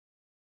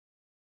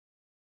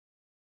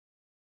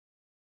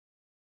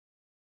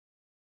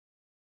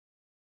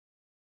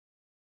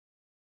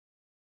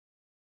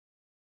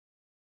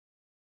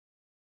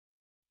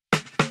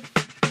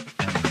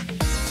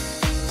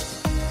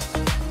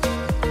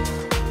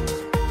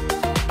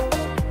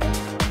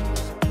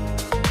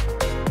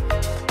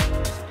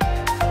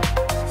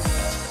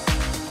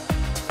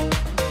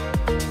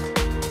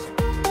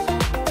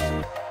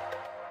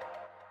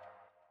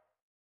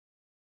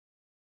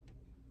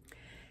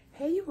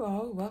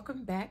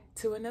welcome back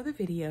to another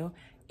video.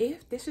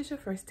 If this is your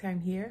first time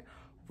here,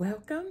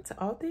 welcome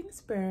to All Things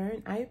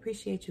Burn. I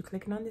appreciate you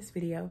clicking on this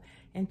video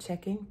and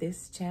checking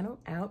this channel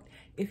out.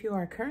 If you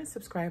are a current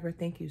subscriber,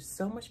 thank you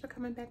so much for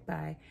coming back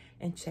by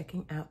and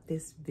checking out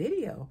this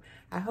video.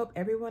 I hope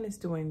everyone is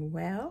doing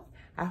well.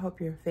 I hope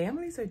your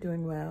families are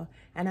doing well,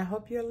 and I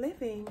hope you're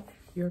living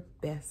your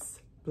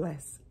best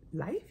blessed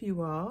life,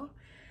 you all.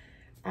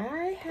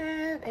 I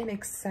have an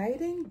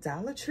exciting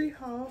Dollar Tree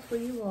haul for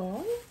you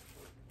all.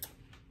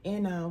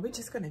 And we're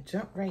just gonna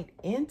jump right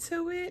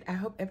into it. I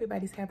hope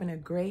everybody's having a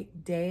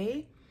great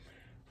day.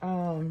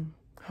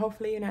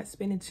 Hopefully you're not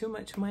spending too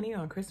much money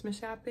on Christmas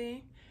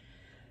shopping.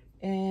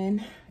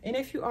 And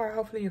if you are,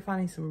 hopefully you're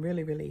finding some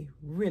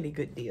really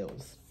good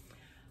deals.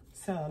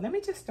 So let me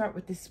just start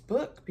with this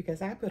book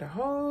because I put a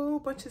whole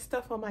bunch of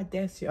stuff on my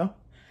desk, y'all.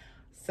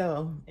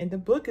 So, and the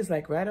book is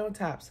like right on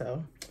top.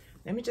 So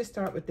let me just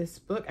start with this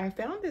book. I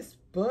found this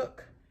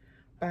book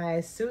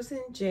by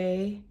Susan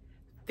J.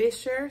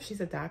 Fisher.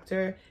 She's a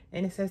doctor,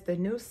 and it says The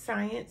New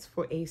Science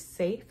for a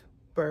Safe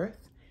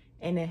Birth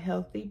and a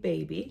Healthy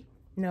Baby.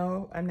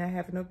 No, I'm not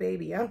having no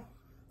baby, y'all.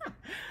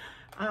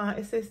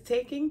 It says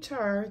Taking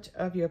Charge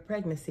of Your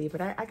Pregnancy,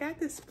 but I got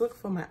this book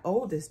for my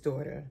oldest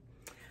daughter.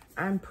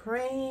 I'm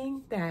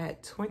praying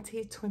that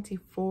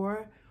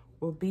 2024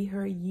 will be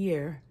her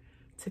year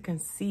to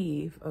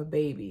conceive a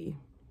baby.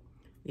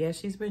 Yeah,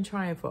 she's been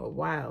trying for a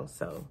while,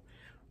 so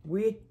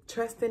we're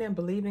trusting and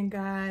believing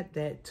God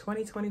that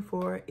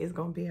 2024 is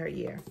going to be her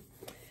year.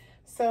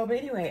 So, but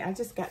anyway, I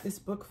just got this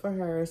book for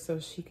her so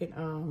she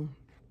can,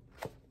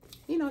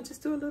 you know,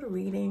 just do a little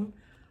reading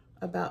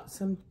about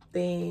some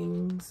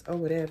things or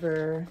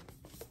whatever.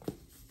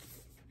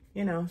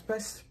 You know,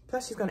 plus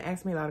she's going to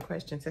ask me a lot of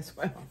questions as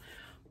well.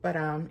 But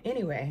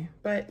anyway,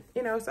 but,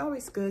 you know, it's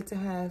always good to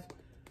have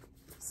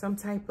some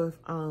type of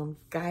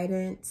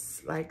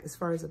guidance, like as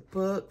far as a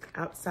book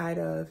outside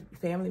of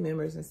family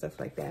members and stuff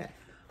like that.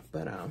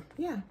 But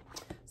yeah,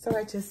 so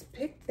I just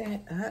picked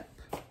that up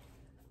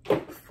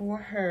for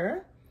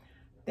her.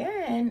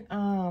 Then,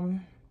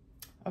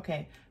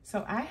 okay,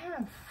 so I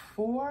have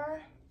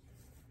 4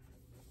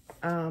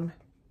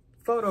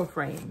 photo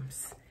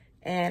frames,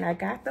 and I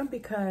got them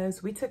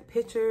because we took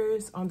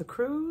pictures on the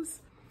cruise,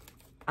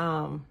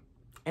 and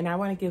I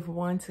want to give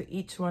one to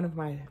each one of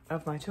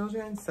my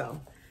children. So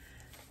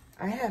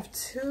I have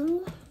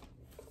 2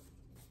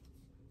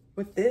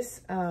 with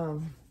this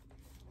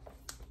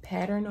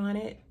pattern on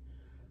it.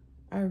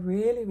 I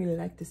really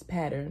like this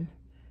pattern,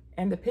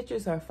 and the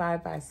pictures are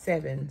 5 by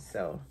 7,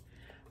 so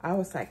I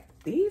was like,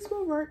 these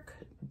will work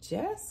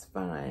just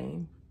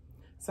fine.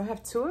 So I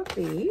have 2 of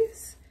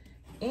these,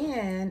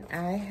 and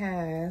I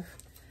have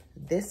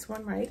this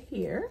one right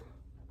here.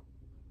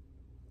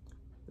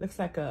 Looks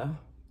like a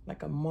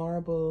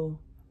marble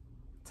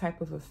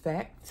type of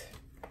effect.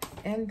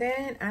 And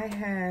then I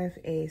have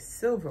a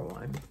silver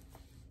one.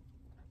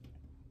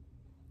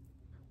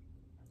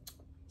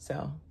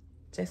 So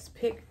just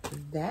pick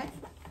that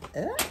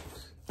up.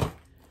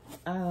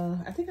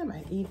 I think I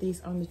might leave these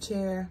on the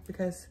chair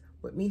because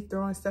with me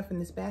throwing stuff in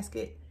this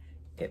basket,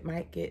 it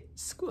might get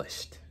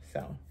squished.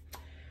 So,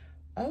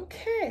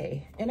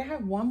 okay. And I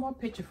have one more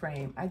picture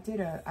frame. I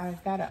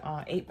got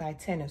a 8 by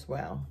 10 as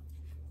well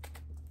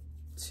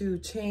to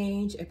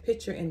change a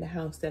picture in the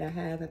house that I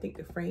have. I think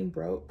the frame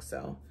broke,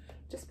 so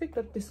just picked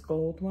up this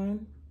gold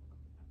one,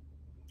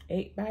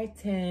 8 by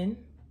 10.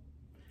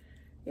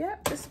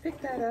 Yep, just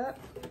picked that up.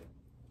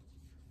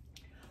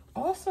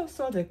 Also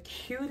saw the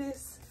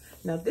cutest,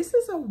 now this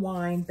is a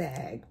wine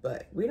bag,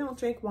 but we don't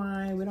drink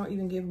wine. We don't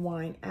even give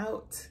wine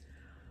out.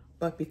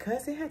 But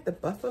because it had the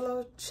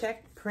buffalo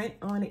check print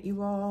on it,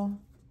 you all,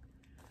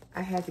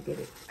 I had to get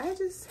it. I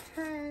just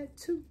had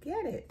to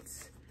get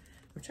it.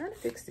 I'm trying to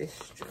fix this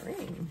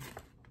string.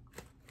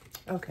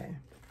 Okay.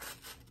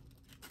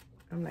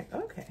 I'm like,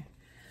 okay.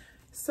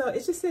 So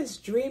it just says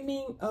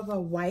dreaming of a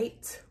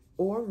white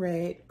or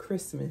red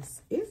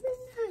Christmas. Isn't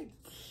that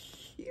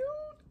cute?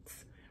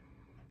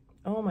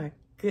 Oh my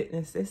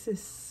goodness, this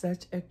is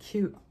such a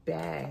cute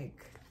bag.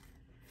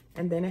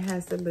 And then it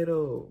has the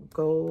little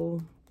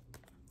gold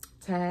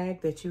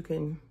tag that you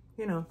can,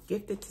 you know,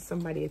 gift it to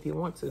somebody if you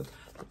want to.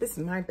 But this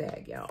is my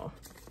bag, y'all.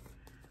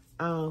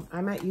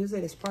 I might use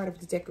it as part of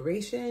the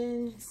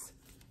decorations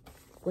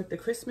with the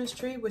Christmas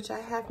tree, which I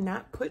have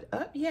not put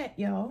up yet,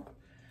 y'all.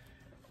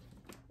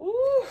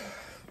 Ooh,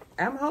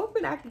 I'm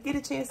hoping I can get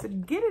a chance to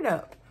get it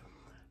up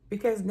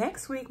because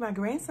next week my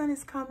grandson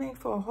is coming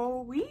for a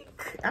whole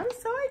week. I'm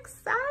so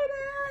excited.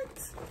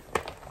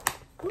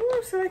 Ooh,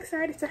 I'm so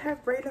excited to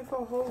have Braden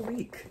for a whole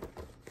week.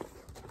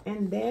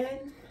 And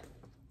then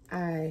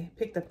I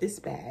picked up this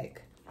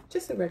bag,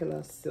 just a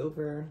regular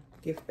silver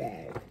gift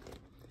bag.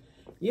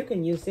 You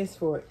can use this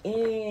for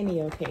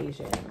any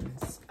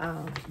occasions.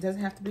 It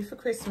doesn't have to be for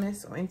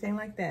Christmas or anything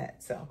like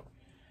that. So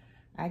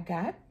I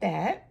got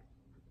that.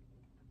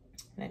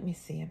 Let me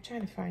see. I'm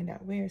trying to find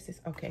out, where is this?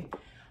 Okay.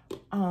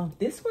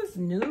 This was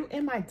new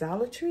in my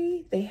Dollar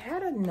Tree. They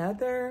had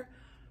another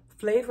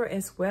flavor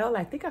as well.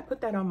 I think I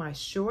put that on my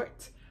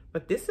short,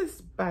 but this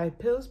is by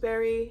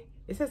Pillsbury.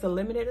 It says a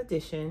limited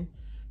edition.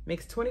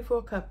 Makes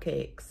 24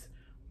 cupcakes.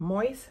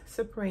 Moist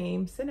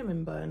Supreme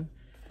Cinnamon Bun.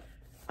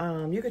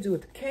 You could do it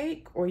with the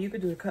cake or you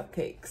could do the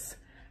cupcakes.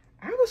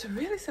 I was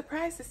really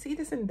surprised to see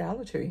this in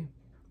Dollar Tree.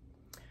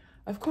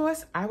 Of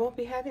course, I won't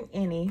be having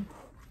any.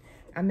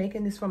 I'm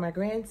making this for my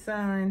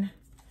grandson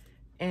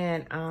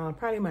and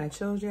probably my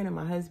children and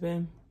my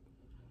husband.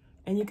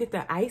 And you get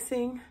the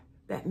icing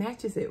that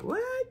matches it.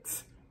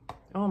 What?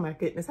 Oh my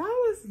goodness. I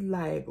was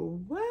like,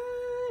 what?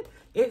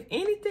 If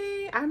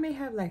anything, I may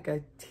have like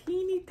a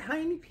teeny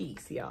tiny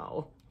piece,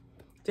 y'all.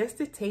 Just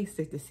to taste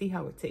it, to see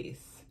how it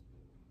tastes.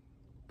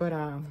 But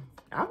I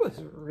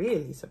was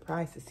really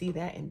surprised to see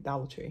that in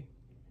Dollar Tree.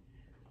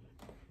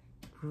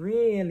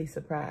 Really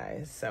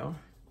surprised. So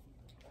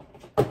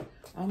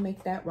I'll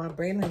make that while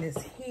Braylon is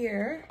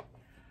here.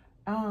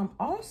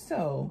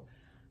 Also,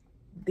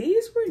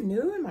 these were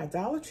new in my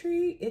Dollar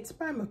Tree. It's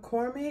by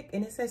McCormick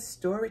and it says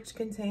storage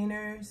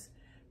containers,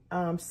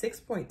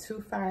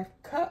 6.25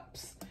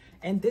 cups.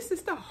 And this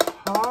is the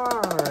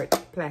hard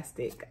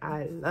plastic.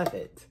 I love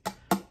it.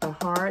 The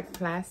hard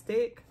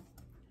plastic.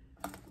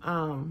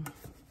 Yeah.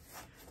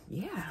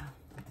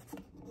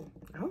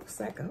 I was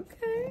like,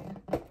 okay.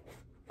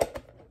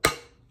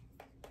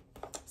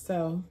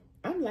 So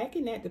I'm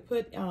liking that to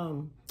put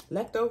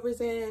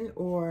leftovers in,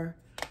 or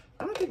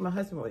I don't think my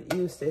husband would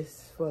use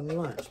this for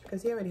lunch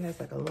because he already has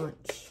like a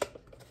lunch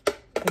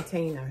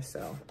container.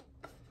 So,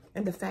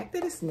 and the fact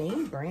that it's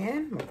name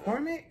brand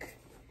McCormick.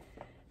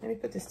 Let me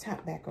put this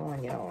top back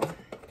on, y'all.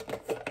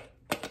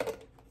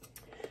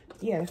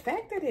 Yeah, the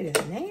fact that it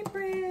is name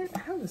brand,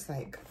 I was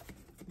like,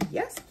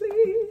 yes,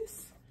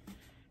 please.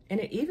 And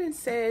it even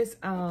says,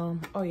 oh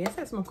yeah, it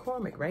says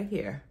McCormick right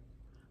here.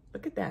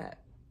 Look at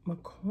that,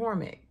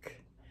 McCormick.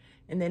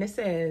 And then it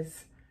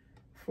says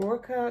 4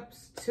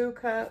 cups, 2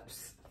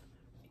 cups.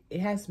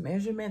 It has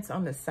measurements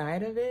on the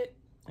side of it.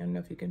 I don't know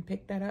if you can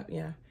pick that up,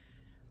 yeah.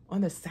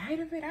 On the side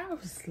of it, I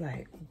was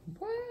like,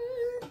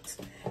 what?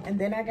 And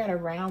then I got a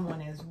round one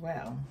as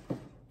well.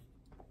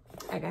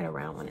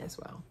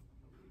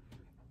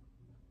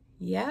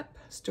 Yep,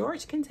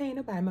 storage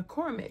container by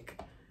McCormick.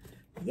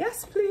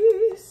 Yes,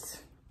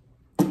 please.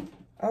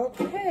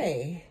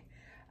 Okay,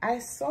 I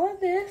saw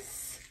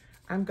this.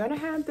 I'm gonna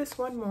have this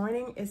one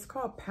morning. It's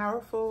called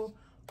Powerful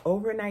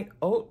Overnight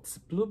Oats,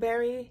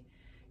 Blueberry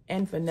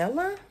and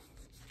Vanilla.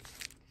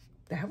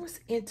 That was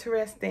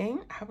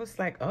interesting. I was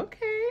like,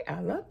 okay, I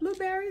love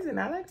blueberries and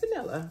I like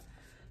vanilla.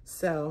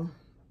 So,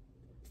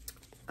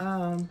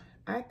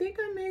 I think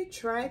I may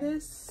try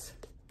this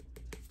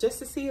just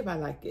to see if I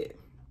like it.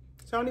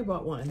 So I only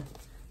bought one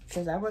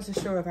because I wasn't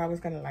sure if I was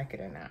gonna like it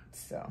or not.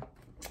 So,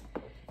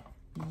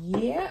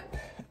 yep.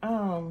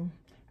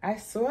 I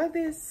saw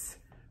this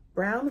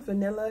brown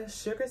vanilla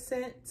sugar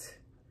scent.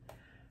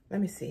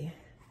 Let me see.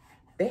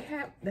 They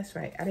have, that's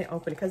right, I didn't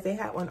open it because they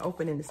had one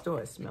open in the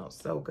store. It smells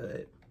so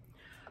good.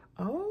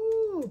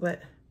 Oh,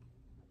 but,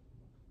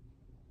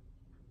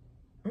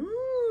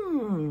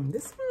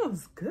 this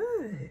smells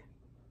good.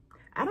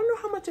 I don't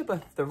know how much of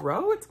a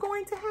throw it's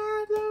going to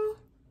have though.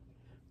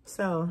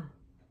 So,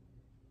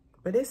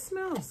 but it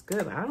smells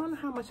good. I don't know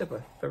how much of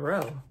a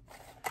throw.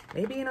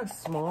 Maybe in a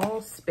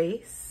small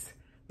space,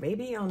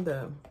 maybe on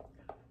the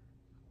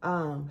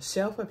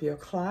shelf of your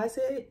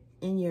closet,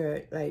 in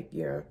your, like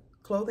your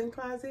clothing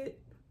closet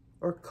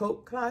or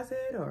coat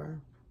closet,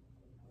 or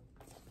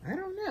I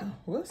don't know.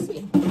 We'll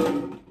see.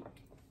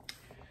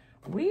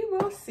 We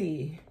will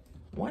see.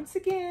 Once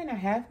again, I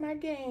have my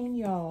gain,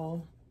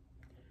 y'all.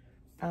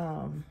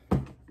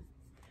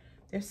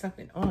 There's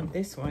something on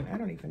this one. I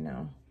don't even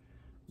know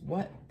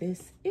what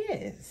this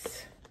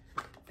is.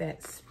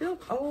 That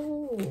spilled.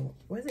 Oh,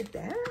 was it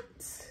that?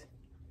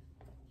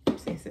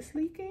 Let's see, is this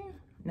leaking?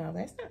 No,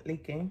 that's not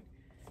leaking.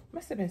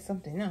 Must have been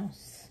something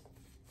else.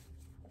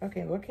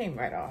 Okay, well, it came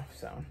right off,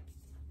 so.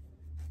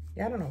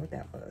 Yeah, I don't know what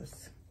that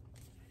was.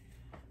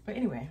 But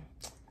anyway,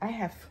 I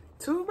have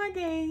 2 of my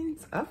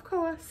gains, of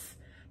course.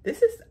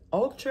 This is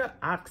Ultra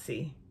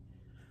Oxy.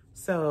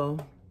 So,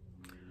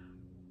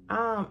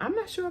 I'm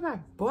not sure if I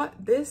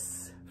bought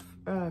this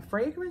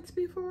fragrance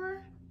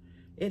before.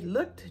 It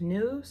looked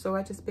new, so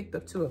I just picked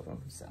up 2 of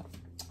them. So,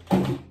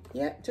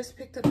 yeah, just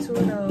picked up 2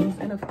 of those.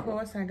 And of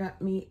course, I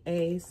got me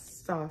a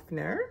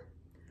softener,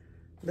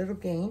 Little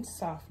Gain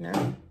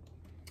softener.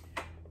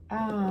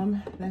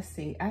 Let's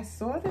see. I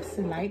saw this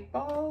light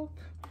bulb,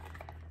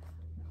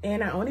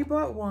 and I only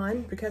bought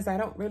one because I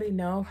don't really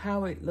know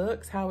how it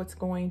looks, how it's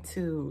going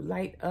to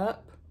light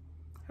up.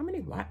 How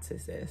many watts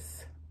is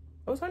this?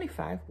 Oh, it's only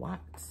 5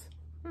 watts.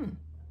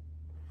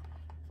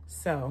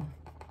 So,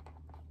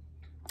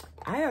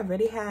 I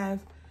already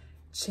have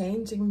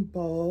changing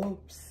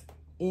bulbs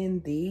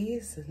in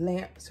these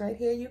lamps right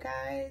here, you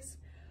guys.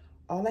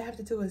 All I have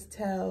to do is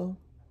tell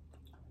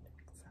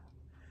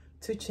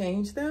to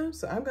change them.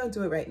 So I'm gonna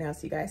do it right now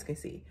so you guys can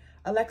see.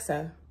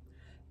 Alexa,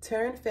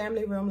 turn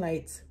family room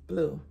lights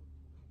blue.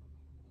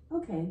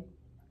 Okay.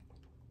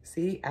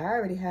 See, I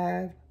already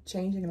have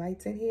changing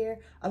lights in here.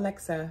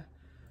 Alexa,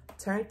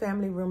 turn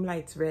family room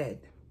lights red.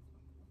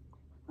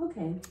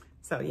 Okay.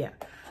 So yeah,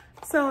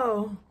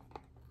 so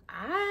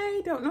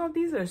I don't know if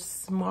these are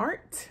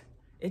smart.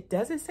 It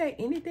doesn't say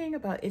anything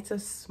about it's a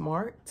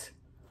smart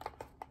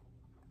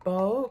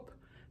bulb,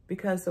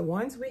 because the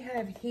ones we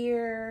have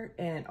here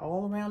and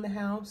all around the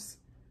house,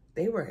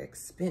 they were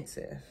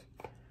expensive.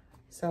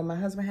 So my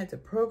husband had to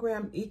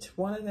program each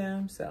one of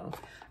them. So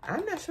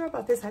I'm not sure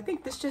about this. I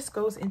think this just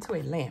goes into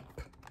a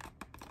lamp.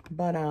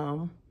 But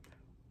I'll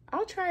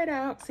try it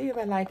out, see if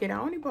I like it. I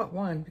only bought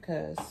one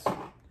because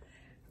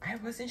I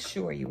wasn't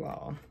sure, you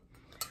all.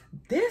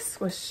 This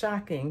was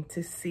shocking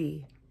to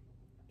see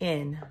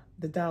in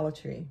the Dollar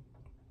Tree.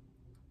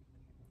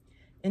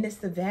 And it's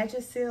the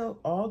Vagisil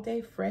All Day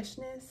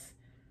Freshness.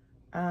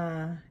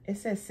 It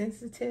says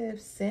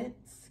sensitive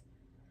scents.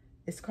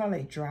 It's called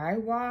a dry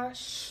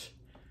wash.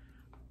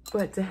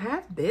 But to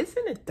have this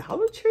in a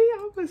Dollar Tree,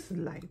 I was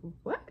like,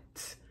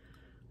 what?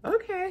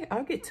 Okay,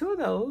 I'll get 2 of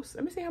those.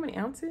 Let me see how many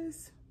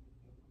ounces.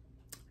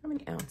 How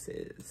many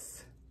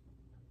ounces?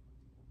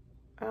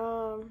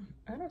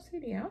 I don't see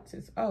the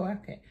ounces. Oh,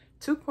 okay.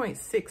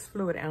 2.6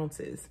 fluid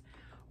ounces.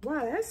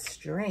 Wow, that's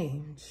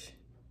strange.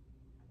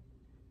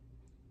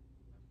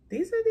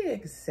 These are the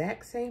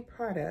exact same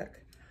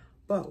product,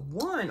 but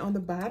one on the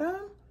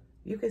bottom,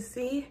 you can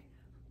see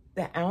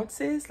the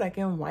ounces like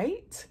in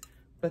white,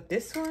 but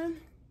this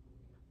one,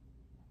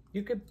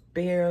 you could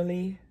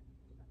barely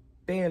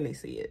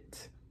see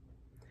it.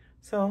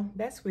 So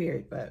that's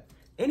weird, but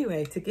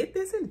anyway, to get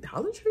this in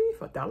Dollar Tree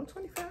for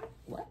 $1.25,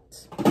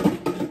 what?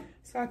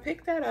 So I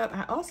picked that up.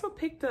 I also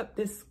picked up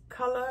this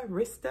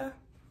Colorista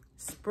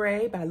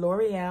spray by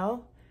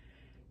L'Oreal.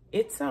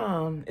 It's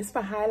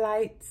for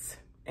highlights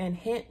and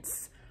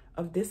hints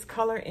of this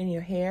color in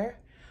your hair.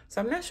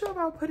 So I'm not sure if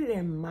I'll put it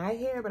in my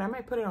hair, but I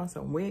might put it on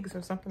some wigs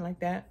or something like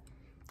that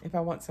if I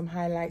want some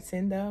highlights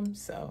in them.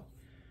 So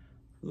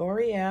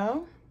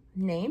L'Oreal,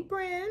 name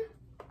brand.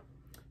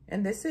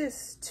 And this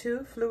is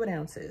 2 fluid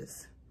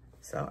ounces.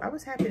 So I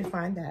was happy to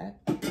find that.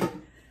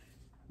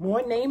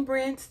 More name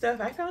brand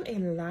stuff. I found a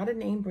lot of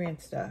name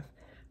brand stuff.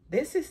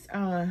 This is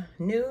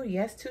new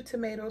Yes to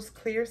Tomatoes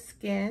Clear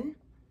Skin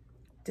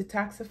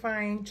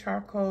Detoxifying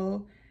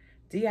Charcoal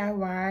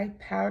DIY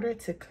Powder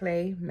to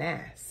Clay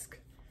Mask.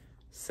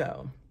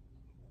 So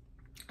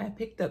I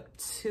picked up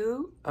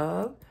 2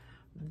 of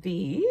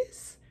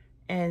these,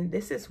 and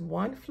this is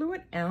 1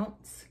 fluid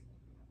ounce,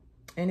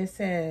 and it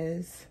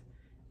says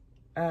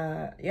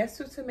Yes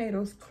to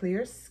Tomatoes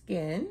Clear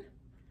Skin.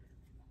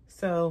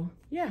 So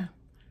yeah,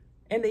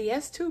 and the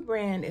Yes to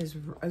brand is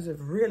a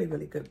really,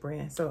 really good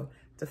brand. So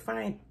to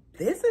find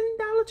this in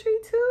Dollar Tree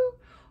too,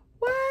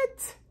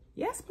 what?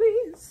 Yes,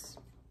 please.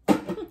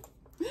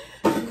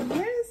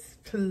 Yes,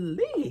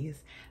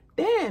 please.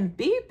 Then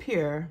Be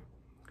Pure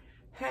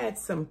had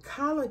some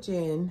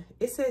collagen.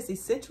 It says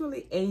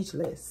essentially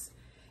ageless.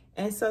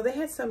 And so they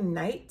had some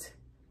night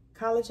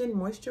collagen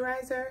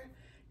moisturizer.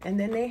 And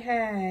then they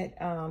had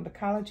the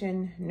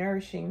collagen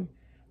nourishing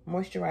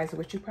moisturizer,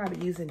 which you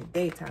probably use in the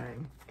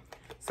daytime.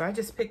 So I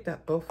just picked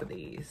up both of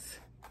these.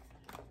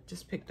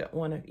 Just picked up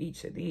 1 of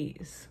each of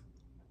these.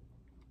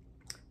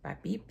 By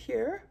Be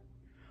Pure,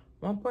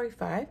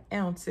 1.5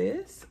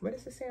 ounces. What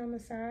does it say on the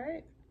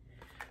side?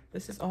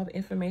 This is all the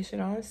information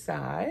on the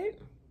side.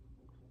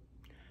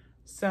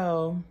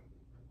 So,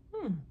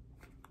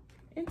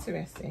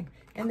 interesting.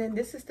 And then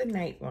this is the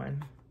night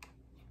one.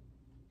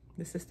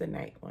 This is the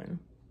night one.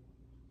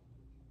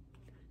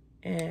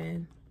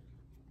 And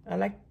I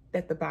like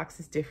that the box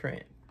is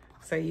different,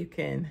 so you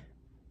can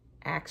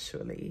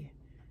actually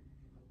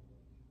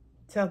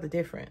tell the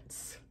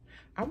difference.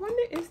 I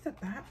wonder, is the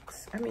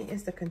box,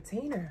 is the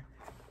container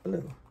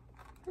blue?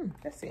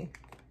 Let's see.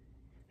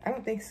 I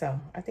don't think so.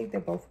 I think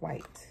they're both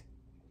white.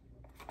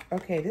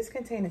 Okay, this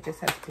container just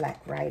has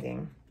black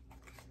writing.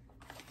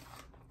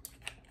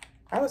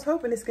 I was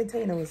hoping this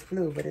container was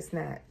blue, but it's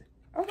not.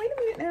 Oh, wait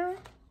a minute now.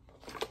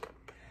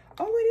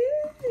 Oh,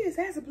 it is.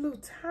 It has a blue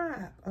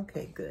top.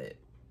 Okay, good.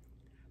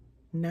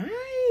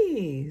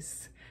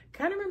 Nice.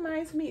 Kind of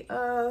reminds me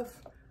of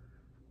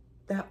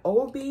the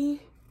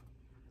Obi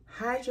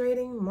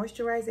hydrating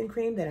moisturizing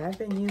cream that I've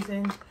been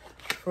using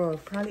for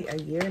probably a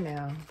year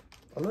now,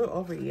 a little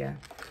over a year,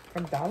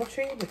 from Dollar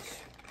Tree, which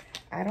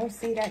I don't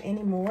see that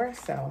anymore.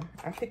 So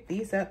I picked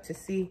these up to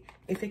see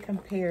if it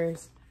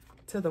compares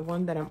to the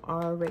one that I'm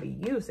already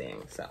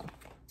using. So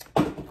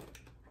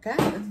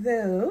got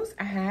those.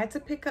 I had to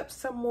pick up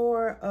some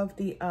more of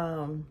the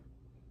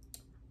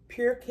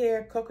Pure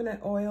Care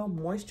Coconut Oil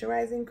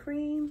Moisturizing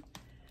Cream.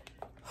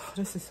 Oh,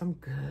 this is some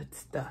good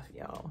stuff,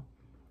 y'all.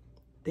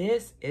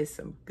 This is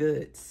some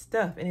good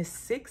stuff. And it's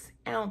 6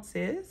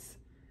 ounces,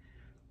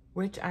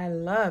 which I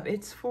love.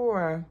 It's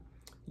for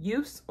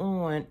use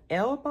on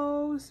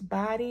elbows,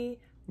 body,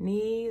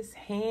 knees,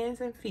 hands,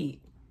 and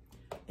feet.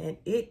 And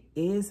it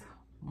is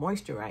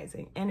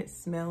moisturizing, and it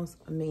smells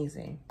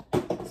amazing.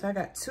 So I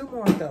got 2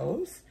 more of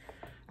those.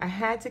 I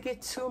had to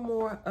get 2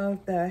 more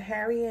of the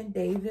Harry and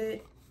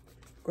David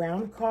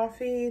ground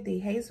coffee, the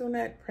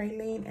hazelnut,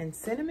 praline, and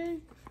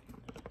cinnamon.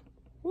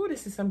 Ooh,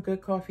 this is some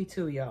good coffee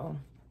too, y'all.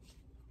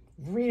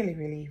 Really,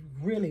 really,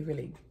 really,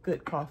 really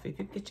good coffee. If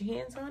you get your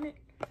hands on it,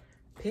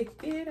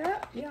 Pick it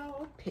up,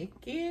 y'all. Pick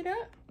it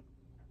up.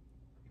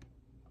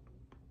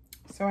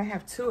 So I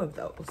have 2 of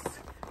those.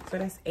 So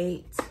that's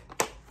 8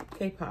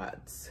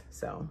 K-Pods.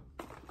 So,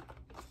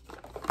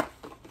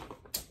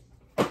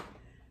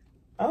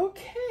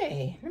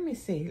 okay. Let me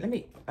see.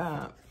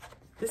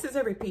 This is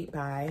a repeat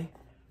buy.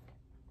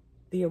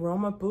 The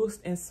Aroma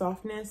Boost and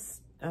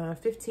Softness,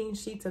 15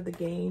 sheets of the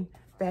Gain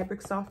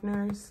fabric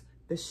softeners,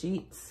 the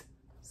sheets.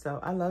 So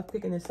I love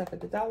picking this up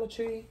at the Dollar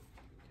Tree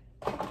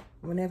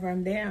whenever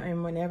I'm there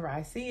and whenever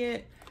I see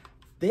it.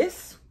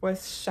 This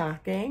was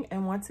shocking,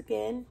 and once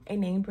again, a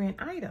name brand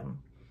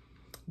item.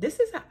 This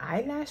is an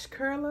eyelash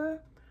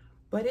curler,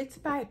 but it's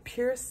by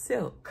Pure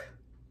Silk.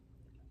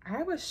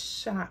 I was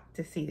shocked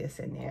to see this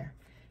in there,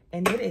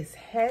 and it is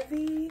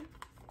heavy.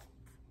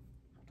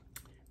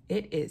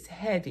 It is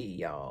heavy,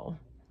 y'all.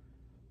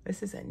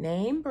 This is a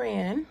name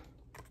brand,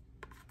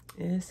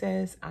 and it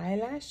says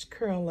eyelash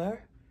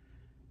curler.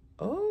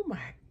 Oh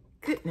my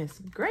goodness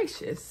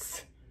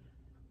gracious.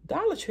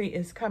 Dollar Tree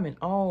is coming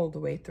all the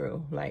way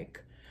through,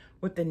 like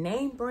with the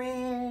name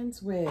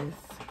brands, with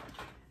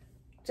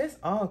just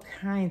all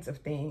kinds of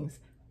things.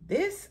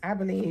 This, I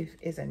believe,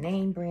 is a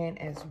name brand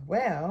as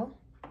well.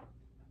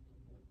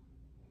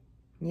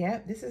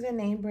 Yep, this is a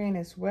name brand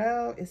as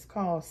well. It's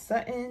called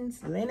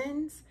Sutton's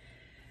Linens.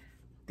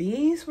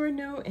 These were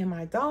new in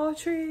my Dollar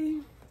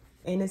Tree,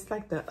 and it's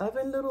like the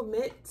oven little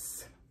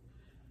mitts.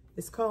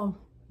 It's called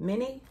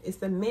Mini. It's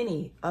the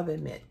mini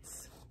oven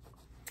mitts.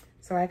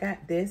 So I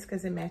got this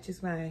because it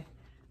matches my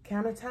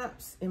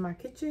countertops in my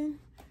kitchen.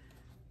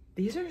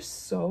 These are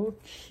so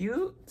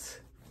cute.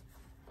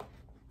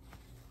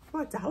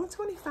 For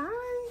 $1.25?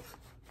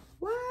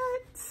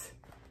 What?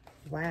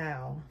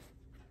 Wow.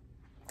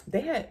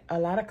 They had a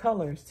lot of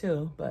colors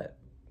too, but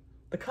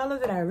the color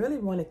that I really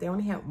wanted, they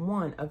only had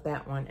 1 of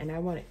that one, and I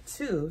wanted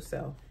 2,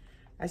 so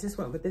I just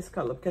went with this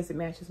color because it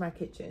matches my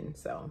kitchen.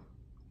 So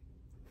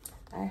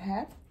I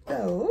have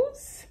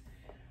those.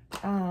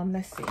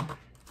 Let's see.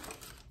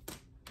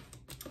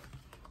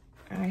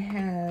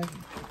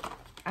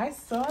 I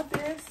saw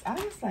this, I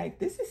was like,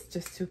 this is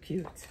just too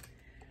cute.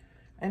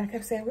 And I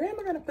kept saying, where am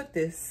I gonna put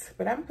this?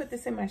 But I'm gonna put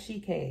this in my she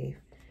cave.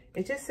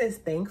 It just says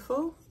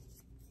thankful.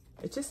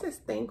 It just says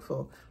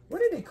thankful.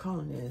 What are they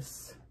calling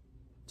this?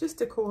 Just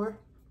decor.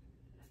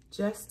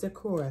 Just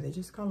decor. They're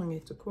just calling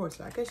it decor.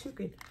 So I guess you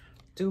could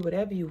do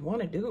whatever you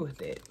want to do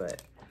with it.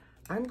 But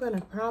I'm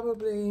gonna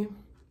probably,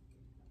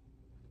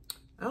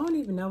 I don't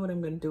even know what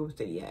I'm gonna do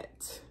with it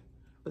yet.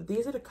 But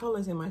these are the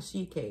colors in my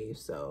she cave,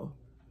 so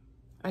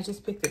I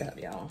just picked it up,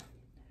 y'all.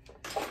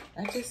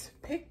 I just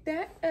picked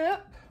that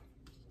up.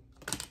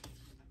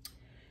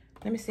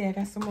 Let me see, I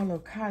got some more little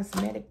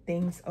cosmetic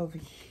things over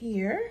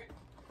here.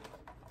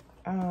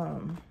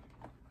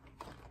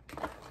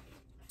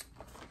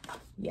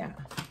 Yeah,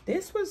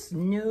 this was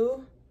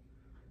new.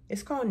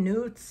 It's called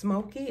Nude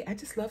Smoky. I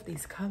just love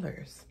these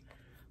colors.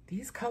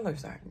 These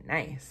colors are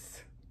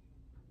nice.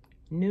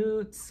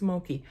 Nude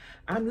Smoky.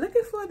 I'm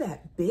looking for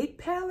that big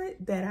palette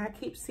that I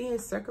keep seeing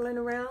circling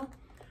around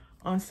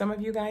on some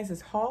of you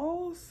guys'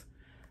 hauls.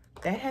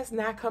 That has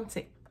not come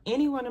to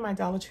any one of my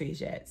Dollar Trees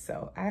yet,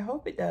 so I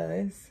hope it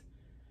does.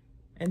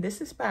 And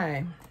this is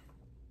by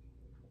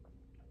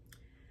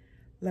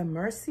La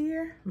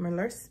Mercier,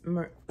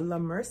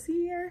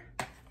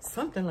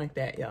 something like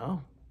that,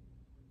 y'all.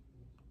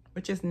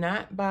 Which is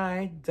not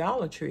by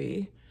Dollar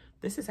Tree.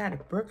 This is out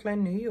of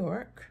Brooklyn, New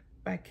York,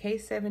 by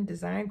K7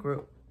 Design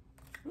Group.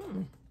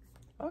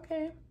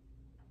 Okay.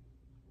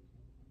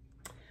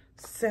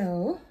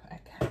 So I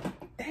got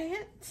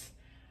that.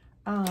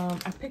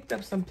 I picked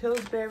up some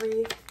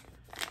Pillsbury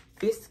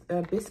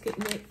biscuit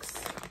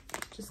mix.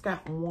 Just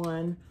got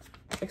 1.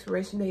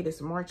 Expiration date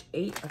is March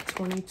 8th of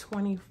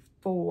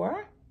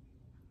 2024.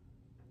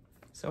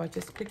 So I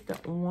just picked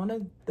up 1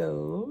 of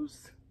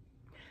those.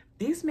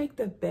 These make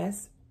the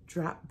best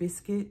drop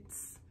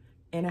biscuits.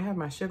 And I have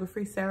my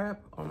sugar-free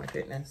syrup. Oh my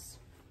goodness.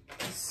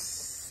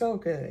 So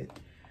good.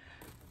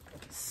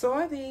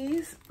 Saw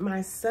these.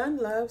 My son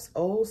loves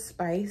Old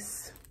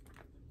Spice.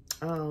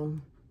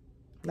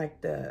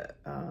 Like the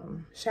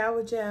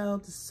shower gel,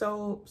 the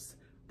soaps,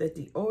 the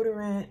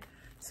deodorant.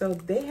 So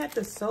they had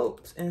the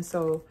soaps, and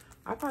so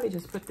I probably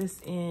just put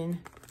this in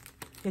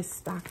his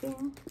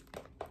stocking.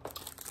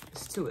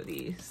 There's 2 of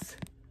these.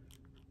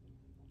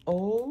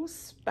 Old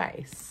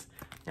Spice.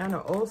 Now I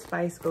know Old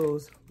Spice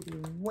goes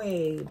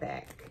way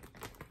back.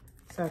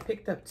 So I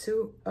picked up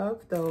 2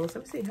 of those.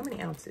 Let me see, how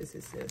many ounces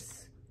is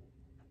this?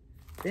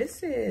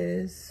 This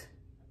is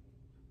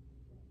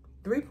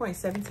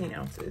 3.17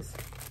 ounces.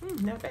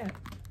 Not bad.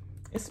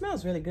 It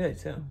smells really good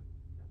too.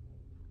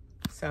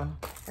 So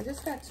I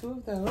just got 2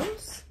 of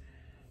those.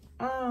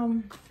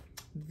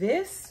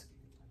 This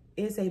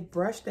is a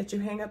brush that you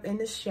hang up in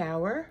the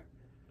shower.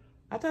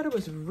 I thought it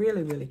was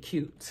really, really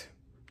cute.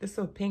 This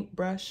little pink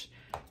brush,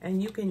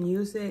 and you can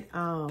use it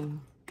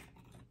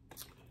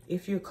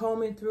if you're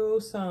combing through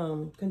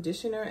some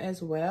conditioner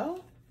as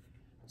well.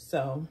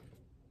 So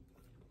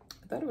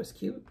I thought it was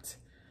cute.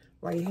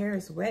 While your hair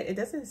is wet, it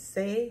doesn't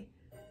say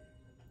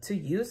to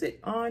use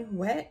it on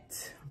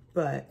wet,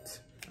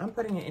 but I'm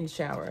putting it in the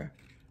shower.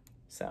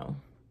 So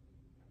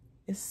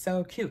it's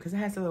so cute because it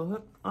has a little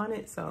hook on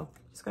it. So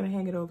I'm just gonna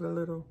hang it over the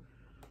little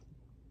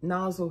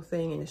nozzle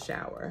thing in the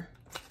shower.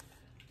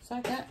 So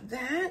I got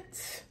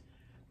that.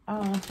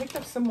 Picked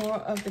up some more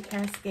of the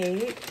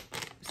Cascade,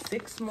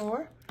 6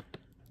 more.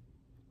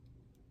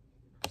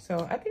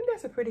 So I think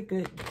that's a pretty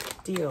good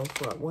deal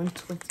for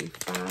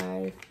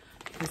 $125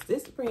 because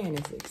this brand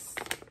is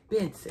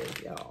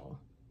expensive, y'all.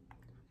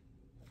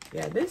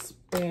 Yeah, this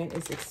brand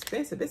is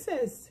expensive. It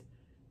says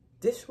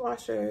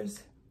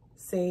dishwashers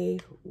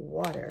save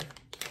water.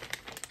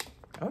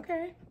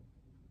 Okay.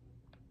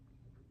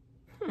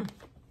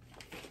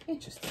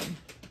 Interesting.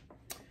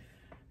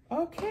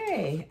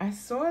 Okay, I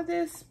saw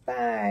this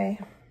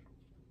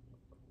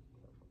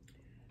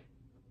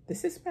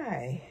this is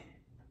by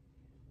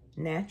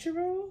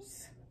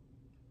Naturals.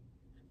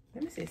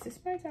 Let me see, is this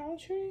by Dollar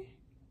Tree?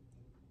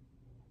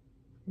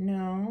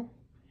 No,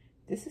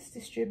 this is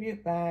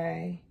distributed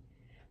by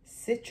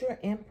Citra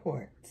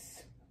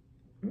Imports.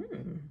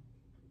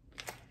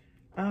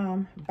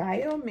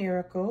 Bio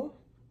Miracle.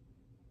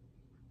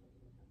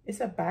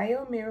 It's a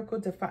Bio Miracle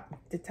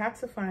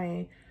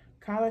detoxifying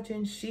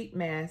collagen sheet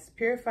mask,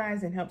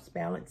 purifies and helps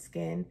balance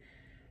skin.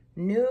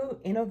 New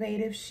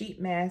innovative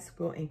sheet mask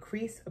will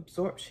increase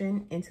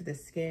absorption into the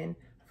skin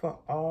for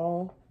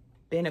all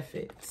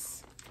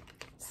benefits.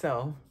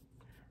 So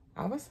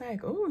I was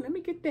like, oh, let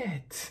me get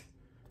that.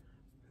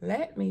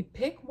 Let me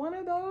pick one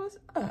of those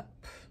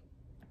up.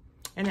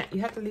 And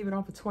you have to leave it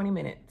on for 20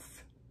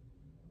 minutes.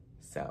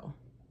 So,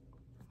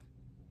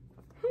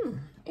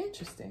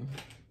 interesting.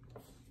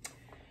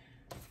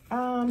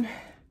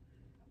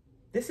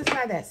 This is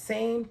by that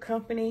same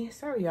company.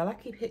 Sorry, y'all, I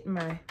keep hitting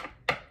my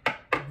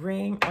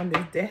ring on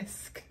the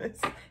desk.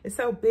 It's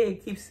so big,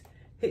 it keeps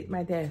hitting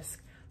my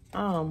desk.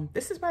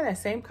 This is by that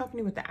same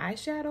company with the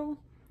eyeshadow.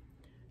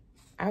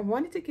 I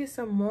wanted to get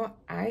some more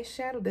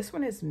eyeshadow. This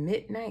one is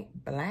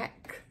Midnight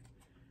Black.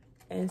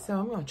 And so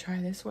I'm gonna try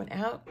this one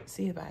out,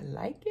 see if I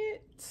like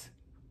it.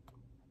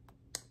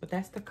 But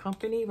that's the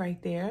company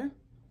right there.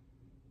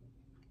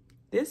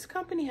 This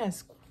company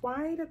has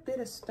quite a bit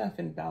of stuff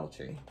in Dollar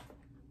Tree.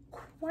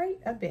 Quite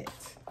a bit.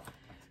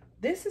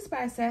 This is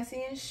by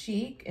Sassy and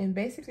Chic, and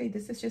basically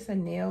this is just a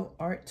nail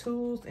art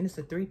tools, and it's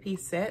a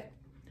 3-piece set.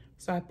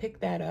 So I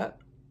picked that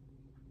up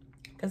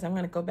because I'm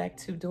gonna go back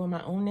to doing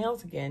my own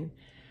nails again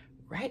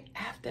right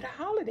after the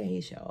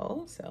holidays,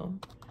 y'all. So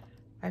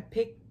I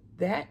picked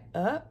that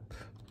up.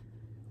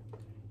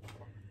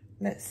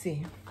 Let's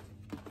see.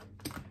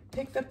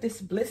 Picked up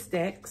this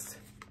Blistex,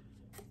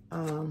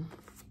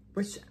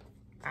 which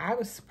I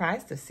was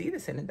surprised to see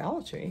this in the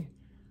Dollar Tree.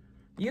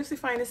 You usually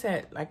find this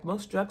at like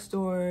most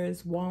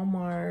drugstores,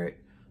 Walmart,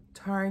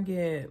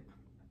 Target.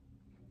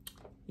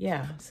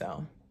 Yeah,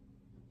 so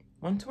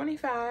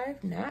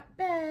 $125, not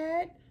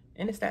bad.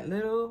 And it's that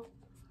little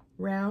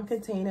round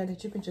container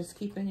that you can just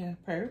keep in your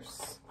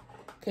purse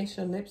in case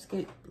your lips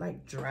get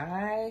like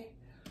dry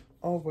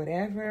or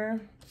whatever.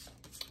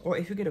 Or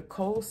if you get a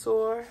cold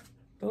sore,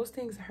 those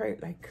things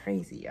hurt like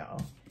crazy,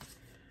 y'all.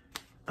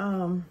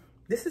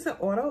 This is an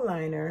auto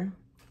liner,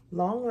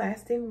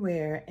 long-lasting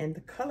wear, and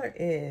the color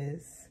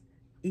is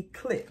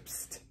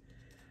Eclipsed.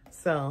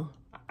 So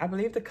I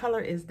believe the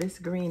color is this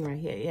green right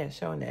here. Yeah,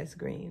 showing that it's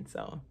green.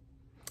 So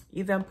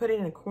either I'm putting it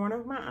in the corner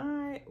of my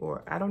eye,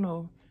 or I don't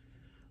know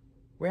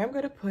where I'm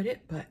gonna put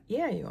it, but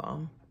yeah,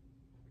 y'all.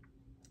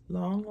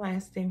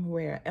 Long-lasting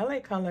wear. LA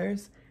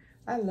Colors.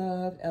 I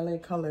love LA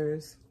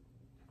Colors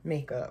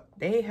makeup.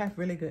 They have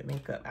really good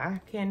makeup.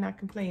 I cannot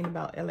complain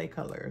about LA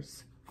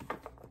Colors.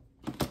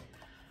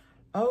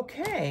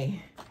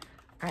 Okay,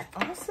 I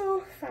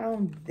also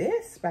found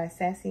this by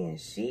Sassy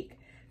and Chic.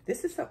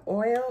 This is an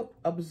oil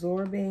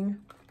absorbing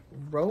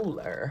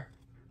roller.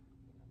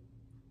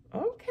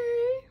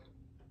 Okay,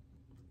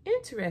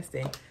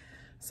 interesting.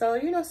 So,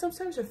 you know,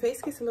 sometimes your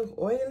face gets a little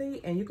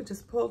oily and you can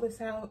just pull this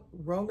out,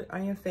 roll it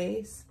on your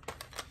face.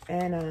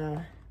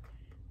 And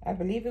I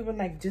believe it would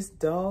like just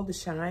dull the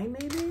shine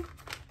maybe.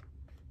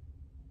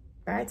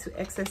 Right, to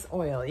excess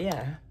oil,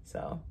 yeah.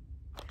 So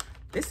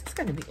this is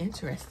gonna be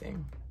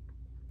interesting.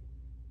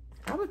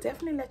 I will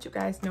definitely let you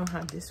guys know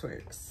how this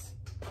works,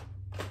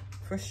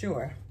 for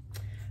sure.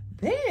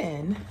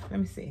 Then, let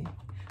me see.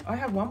 Oh, I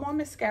have one more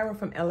mascara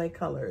from LA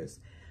Colors.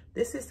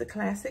 This is the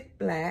Classic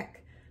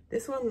Black.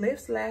 This one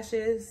lifts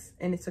lashes,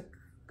 and it's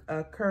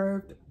a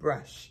curved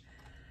brush.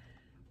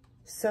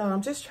 So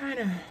I'm just trying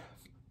to,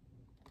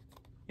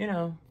 you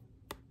know,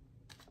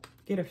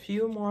 get a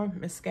few more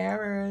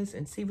mascaras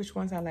and see which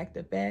ones I like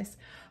the best.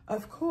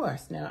 Of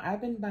course, now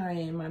I've been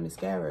buying my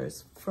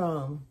mascaras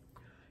from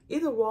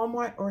either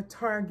Walmart or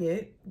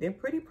Target. They're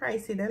pretty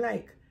pricey. They're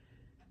like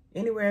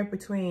anywhere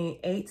between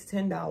 $8 to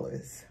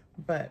 $10.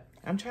 But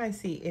I'm trying to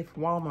see if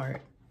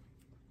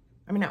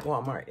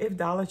if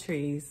Dollar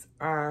Trees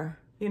are,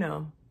 you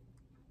know,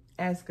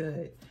 as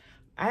good.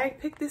 I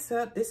picked this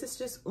up. This is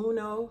just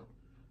Uno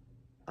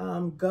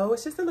Go.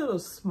 It's just a little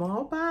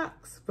small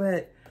box,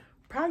 but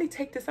probably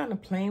take this on a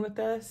plane with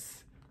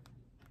us.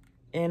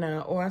 And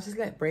or I'll just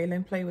let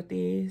Braylon play with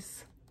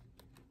these.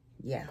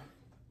 Yeah.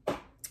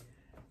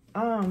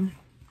 I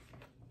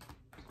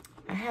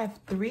have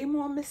 3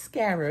 more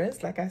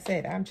mascaras. Like I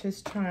said, I'm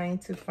just trying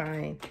to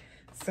find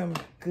some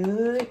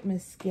good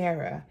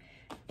mascara.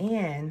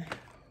 And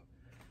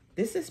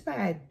this is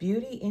by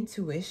Beauty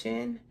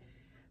Intuition.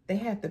 They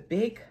have the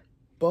big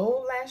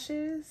bold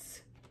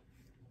lashes.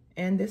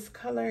 And this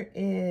color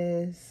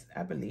is,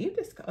 I believe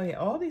this, oh yeah,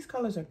 all these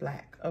colors are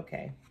black.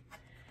 Okay.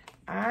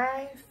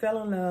 I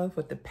fell in love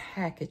with the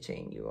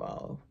packaging, you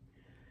all.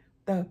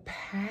 The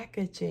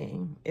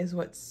packaging is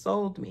what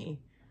sold me.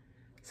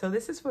 So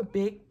this is for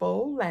big,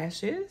 bold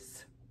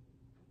lashes.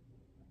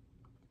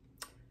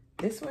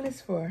 This one is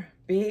for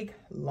big,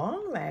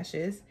 long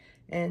lashes.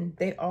 And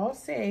they all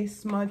say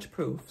smudge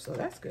proof, so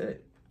that's good.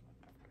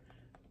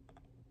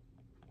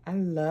 I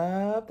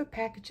love the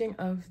packaging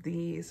of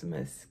these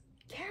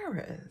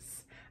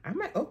mascaras. I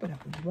might open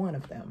up one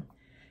of them.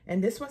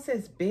 And this one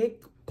says big,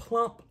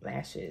 plump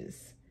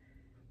lashes.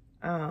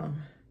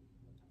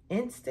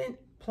 Instant,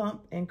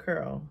 plump, and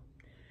curl.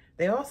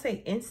 They all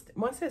say instant.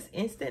 One says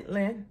instant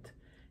length,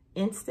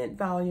 instant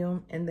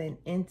volume, and then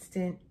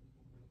instant,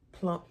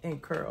 plump,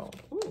 and curl.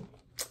 Ooh,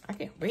 I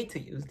can't wait to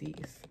use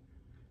these.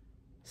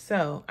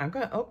 So I'm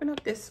going to open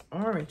up this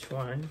orange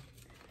one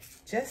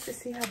just to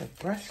see how the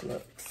brush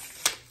looks.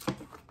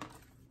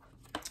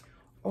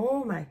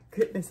 Oh my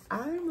goodness,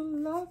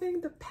 I'm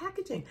loving the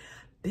packaging.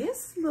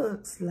 This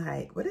looks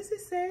like, what does it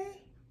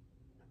say?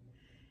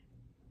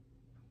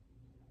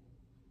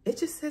 It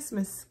just says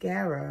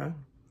mascara,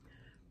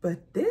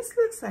 but this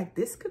looks like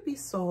this could be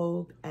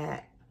sold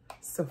at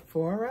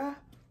Sephora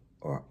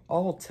or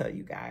Ulta,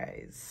 you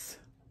guys.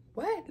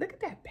 What? Look at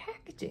that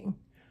packaging.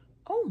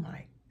 Oh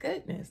my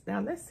goodness.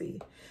 Now let's see.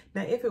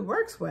 Now if it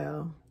works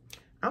well,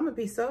 I'm gonna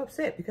be so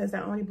upset because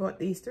I only bought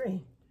these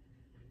 3.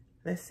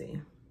 Let's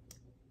see.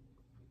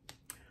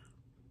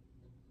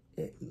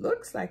 It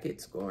looks like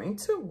it's going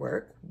to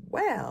work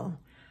well.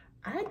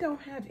 I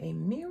don't have a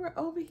mirror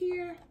over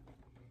here,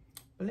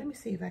 but let me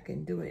see if I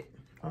can do it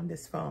on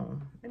this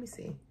phone. Let me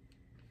see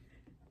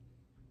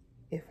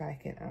if I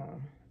can,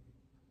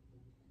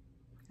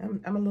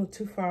 I'm a little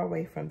too far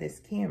away from this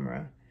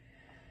camera,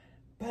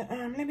 but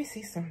let me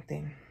see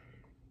something.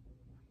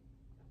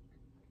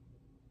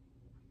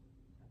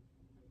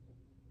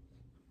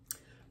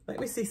 Let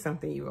me see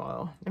something, you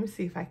all. Let me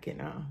see if I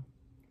can,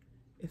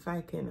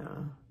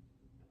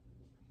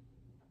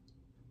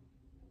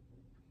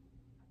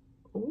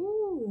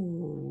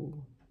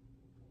 ooh,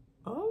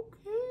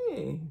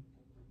 okay.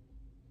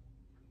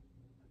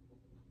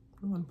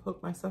 I want to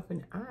poke myself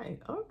in the eye.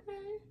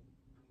 Okay.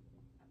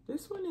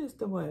 This one is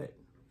the what?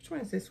 Which one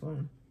is this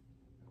one?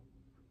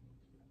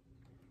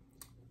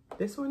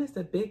 This one is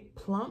the big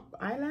plump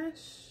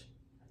eyelash.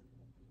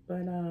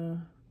 But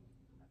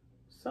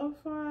so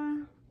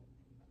far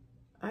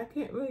I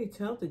can't really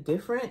tell the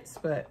difference,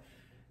 but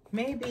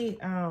maybe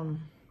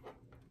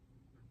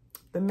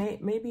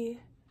maybe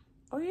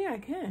oh yeah, I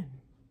can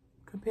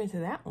compared to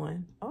that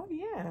one. Oh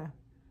yeah.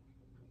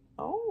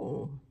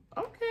 Oh,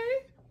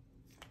 okay.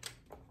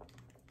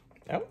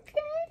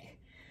 Okay.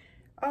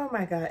 Oh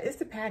my God, it's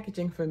the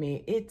packaging for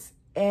me. It's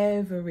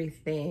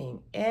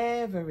everything,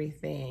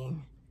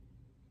 everything,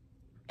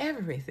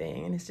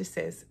 everything. And it just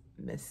says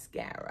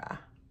mascara.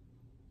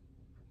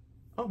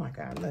 Oh my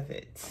God, I love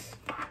it.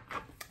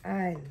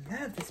 I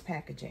love this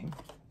packaging.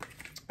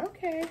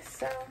 Okay,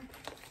 so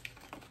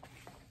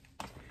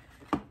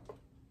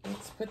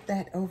let's put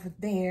that over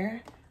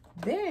there.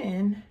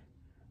 Then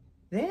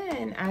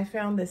I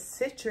found the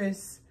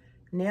Citrus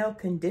Nail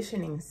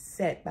Conditioning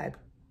Set by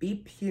Be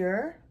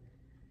Pure.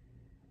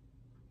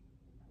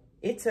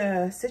 It's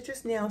a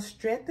citrus nail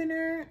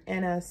strengthener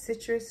and a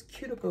citrus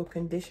cuticle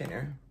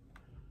conditioner.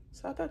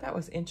 So I thought that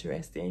was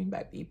interesting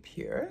by Be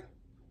Pure.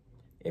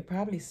 It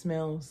probably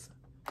smells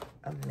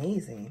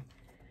amazing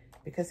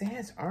because it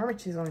has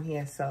oranges on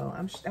here. So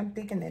I'm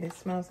thinking that it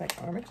smells like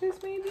oranges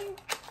maybe.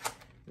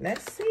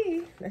 Let's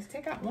see. Let's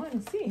take out one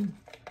and see.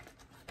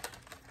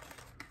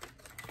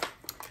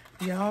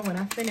 Y'all, when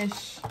I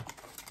finish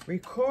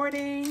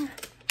recording,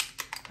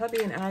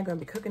 hubby and I are gonna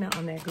be cooking it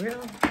on that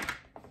grill.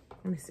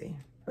 Let me see.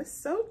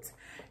 It's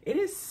it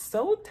is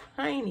so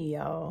tiny,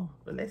 y'all.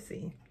 But let's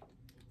see.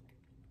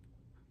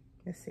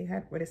 Let's see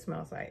what it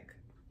smells like.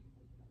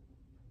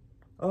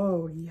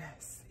 Oh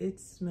yes, it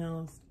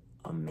smells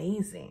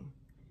amazing.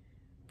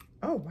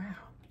 Oh wow.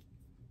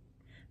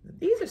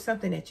 These are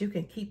something that you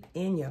can keep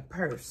in your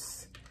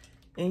purse,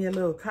 in your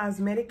little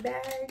cosmetic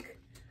bag,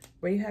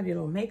 where you have your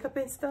little makeup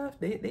and stuff.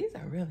 These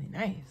are really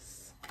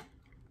nice.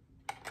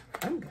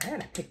 I'm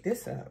glad I picked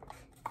this up.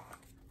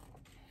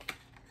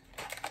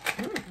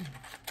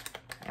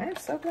 I am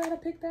so glad I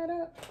picked that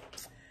up.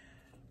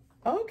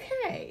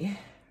 Okay,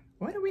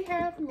 what do we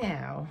have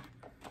now?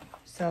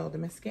 So the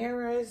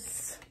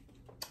mascaras,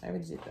 I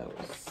already did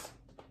those.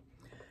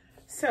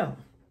 So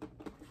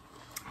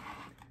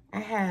I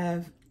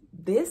have,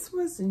 this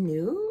was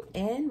new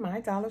in my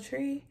Dollar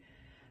Tree.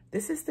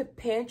 This is the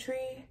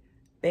Pantry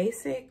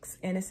Basics,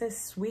 and it says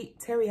sweet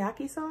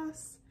teriyaki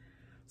sauce.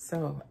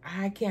 So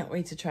I can't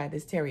wait to try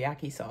this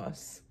teriyaki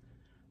sauce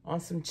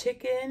on some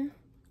chicken.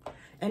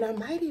 And I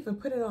might even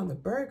put it on the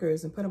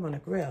burgers and put them on the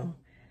grill.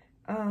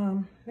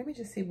 Let me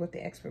just see what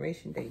the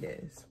expiration date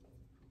is.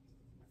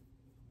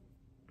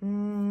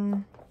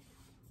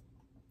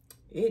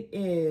 It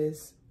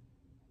is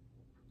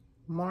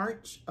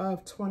March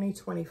of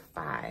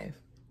 2025.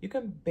 You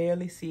can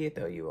barely see it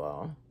though, you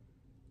all.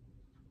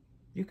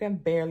 You can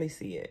barely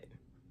see it.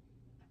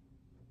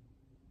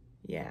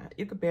 Yeah,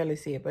 you could barely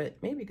see it, but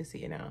maybe you can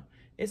see it now.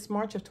 It's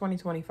March of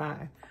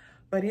 2025,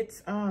 but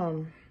it's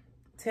 10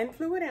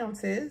 fluid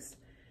ounces,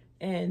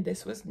 and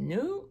this was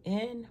new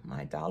in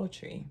my Dollar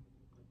Tree.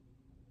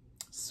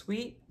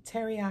 Sweet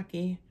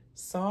teriyaki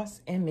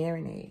sauce and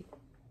marinade.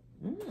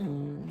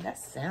 That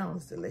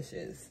sounds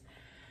delicious.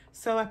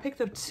 So I picked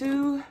up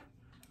 2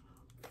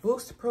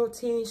 Boost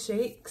protein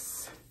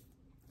shakes.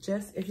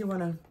 Just if you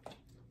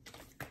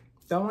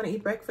don't want to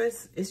eat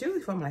breakfast. It's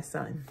usually for my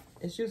son.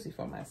 It's usually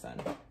for my son.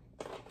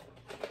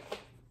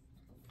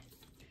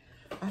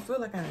 I feel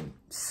like I'm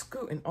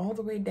scooting all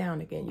the way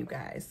down again, you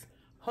guys.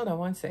 Hold on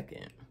one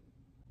second.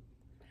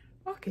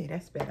 Okay,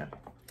 that's better.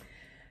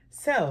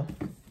 So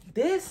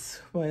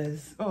this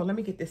was, oh, let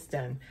me get this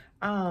done.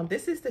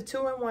 This is the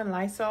 2-in-1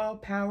 Lysol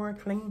Power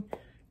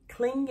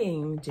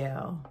Clinging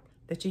Gel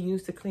that you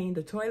use to clean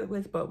the toilet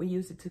with, but we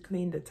use it to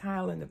clean the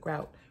tile and the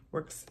grout.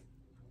 Works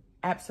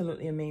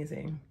absolutely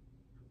amazing.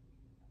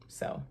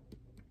 So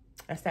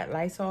that's that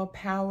Lysol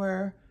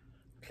Power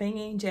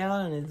Clinging Gel,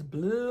 and it's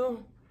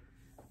blue.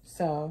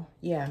 So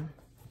yeah,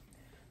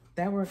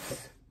 that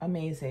works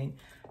amazing.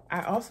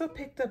 I also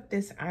picked up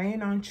this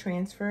iron-on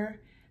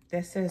transfer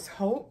that says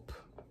Hope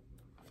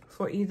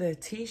for either a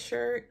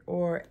t-shirt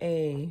or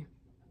either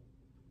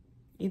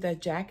a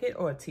jacket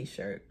or a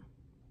t-shirt.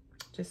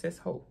 Just says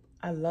Hope.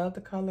 I love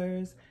the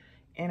colors,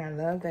 and I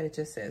love that it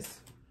just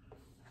says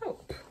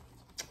Hope.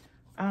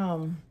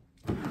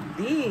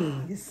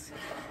 These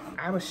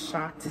I was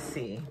shocked to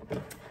see.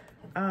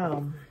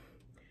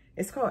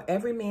 It's called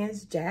Every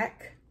Man's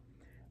Jack.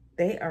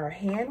 They are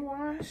hand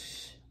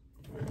wash.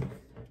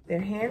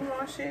 They're hand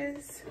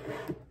washes.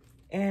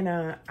 And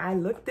I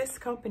looked this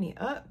company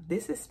up.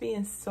 This is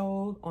being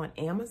sold on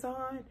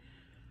Amazon.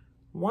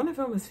 One of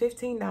them was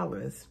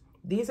 $15.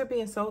 These are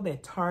being sold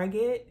at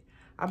Target.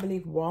 I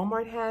believe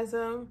Walmart has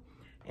them.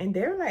 And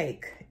they're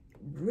like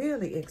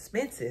really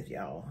expensive,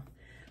 y'all.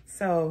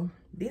 So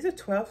these are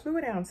 12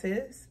 fluid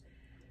ounces.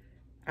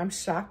 I'm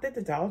shocked that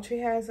the Dollar Tree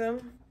has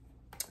them.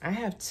 I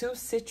have 2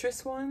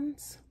 citrus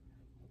ones.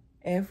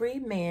 Every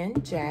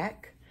Man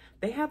Jack.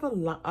 They have a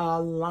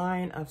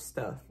line of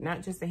stuff,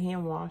 not just a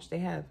hand wash. They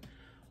have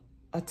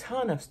a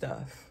ton of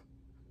stuff.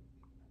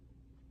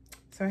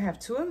 So I have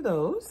 2 of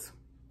those.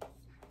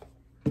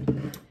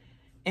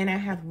 And I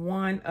have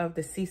 1 of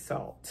the sea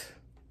salt.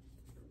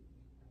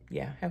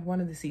 Yeah, I have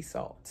 1 of the sea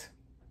salt.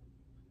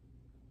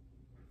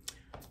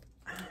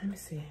 Let me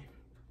see.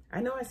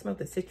 I know I smelled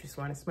the citrus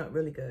one. It smelled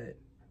really good.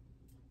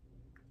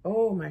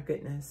 Oh my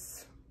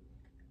goodness.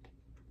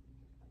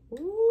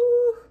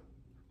 Ooh.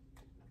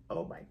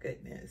 Oh my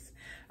goodness.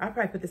 I'll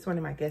probably put this one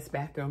in my guest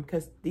bathroom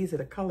because these are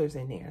the colors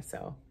in there.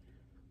 So,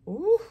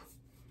 ooh.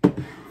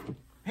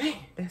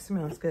 Hey, that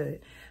smells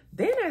good.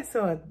 Then I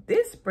saw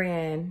this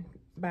brand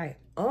by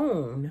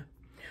Own.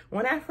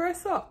 When I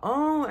first saw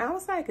Own, I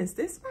was like, is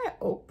this by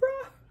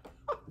Oprah?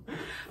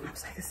 I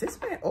was like, is this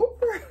by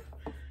Oprah?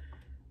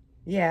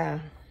 Yeah.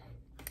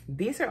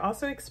 These are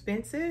also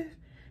expensive.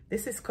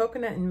 This is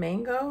coconut and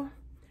mango.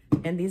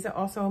 And these are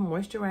also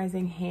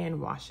moisturizing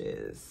hand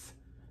washes.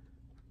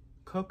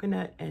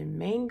 Coconut and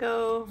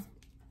mango.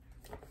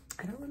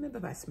 I don't remember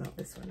if I smelled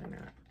this one or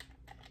not.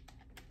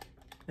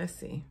 Let's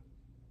see.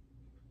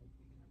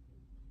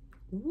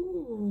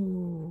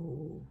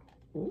 Ooh.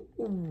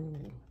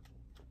 Ooh.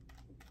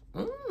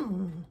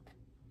 Mmm.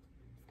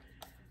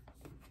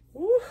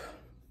 Ooh.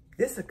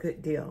 This is a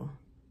good deal.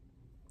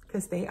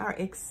 Because they are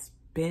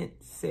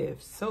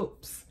expensive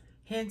soaps.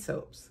 Hand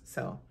soaps.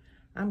 So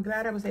I'm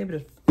glad I was able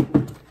to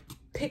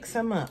pick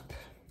some up.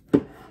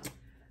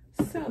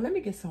 So let me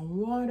get some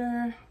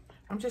water.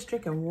 I'm just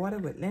drinking water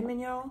with lemon,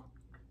 y'all.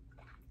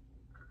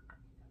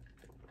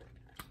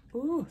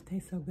 Ooh,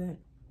 tastes so good.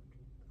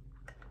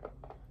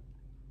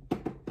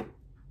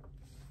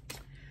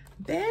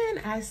 Then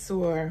I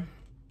saw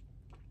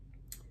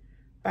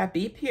by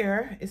Be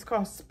Pure. It's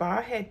called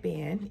Spa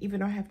Headband, even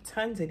though I have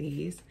tons of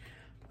these.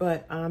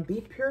 But Be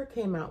Pure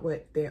came out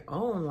with their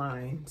own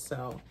line.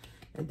 So,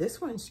 and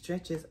this one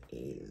stretches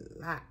a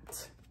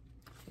lot.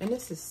 And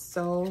this is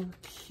so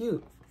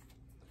cute.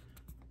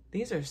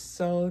 These are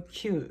so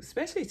cute,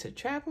 especially to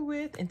travel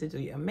with and to do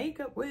your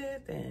makeup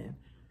with and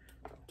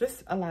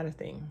just a lot of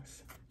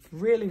things.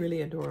 Really,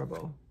 really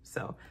adorable.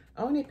 So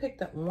I only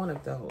picked up 1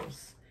 of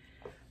those.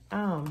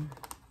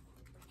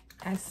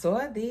 I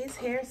saw these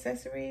hair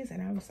accessories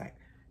and I was like,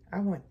 I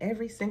want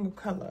every single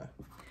color.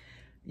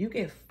 You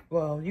get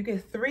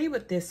 3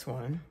 with this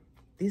one.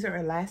 These are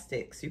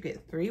elastics. You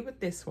get 3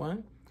 with this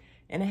one.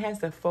 And it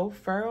has the faux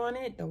fur on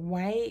it, the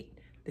white,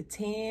 the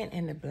tan,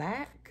 and the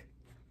black.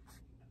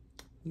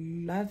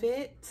 Love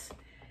it.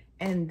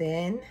 And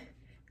then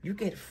you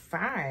get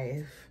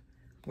 5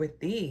 with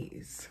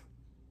these.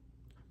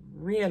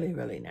 really,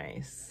 really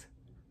nice.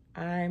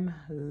 I'm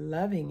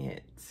loving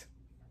it.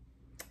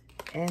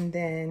 And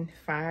then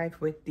 5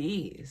 with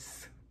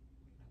these.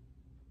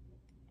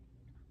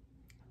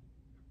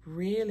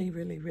 Really,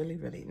 really, really,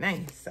 really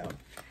nice. So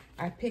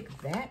I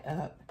picked that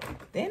up.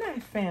 Then I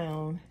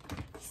found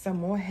some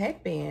more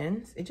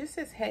headbands. It just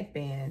says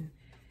headband.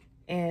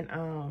 And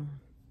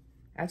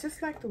I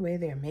just like the way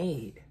they're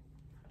made.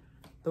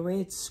 The way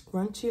it's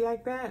scrunchy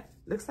like that.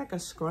 Looks like a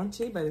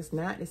scrunchie, but it's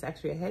not. It's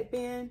actually a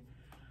headband.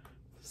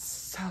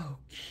 So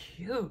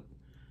cute.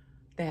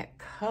 That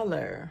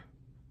color.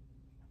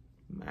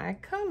 My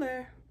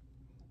color.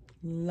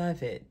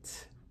 Love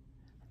it.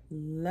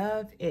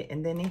 Love it.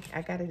 And then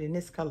I got it in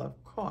this color,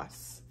 of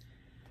course.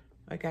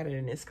 I got it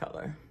in this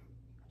color.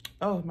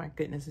 Oh my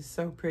goodness, it's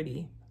so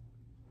pretty.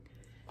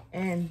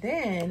 And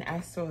then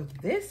I saw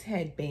this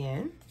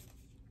headband.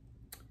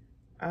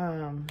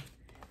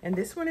 And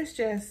this one is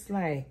just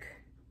like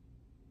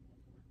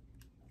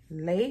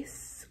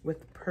lace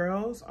with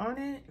pearls on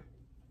it.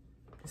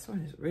 This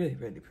one is really,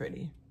 really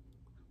pretty.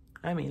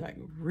 I mean, like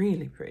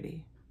really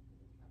pretty.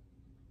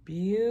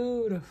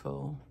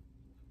 Beautiful.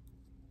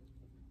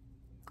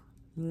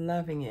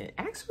 Loving it.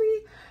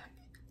 Actually,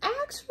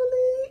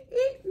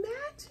 it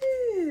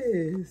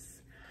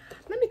matches.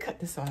 Let me cut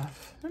this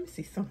off. Let me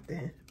see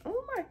something.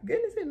 Oh my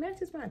goodness, it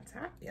matches my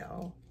top,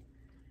 y'all.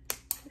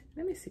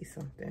 Let me see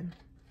something.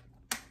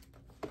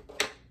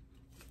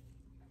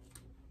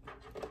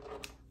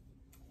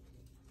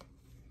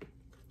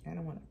 I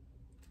don't want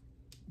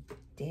to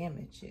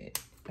damage it.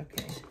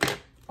 Okay.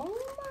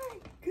 Oh my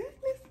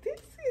goodness,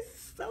 this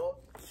is so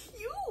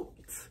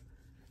cute.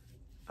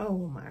 Oh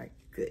my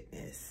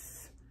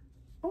goodness.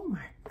 Oh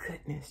my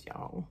goodness,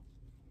 y'all.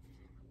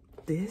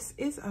 This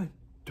is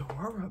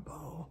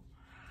adorable.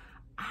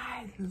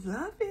 I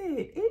love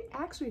it. It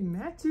actually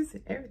matches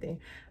everything.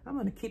 I'm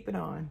going to keep it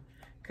on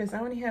because I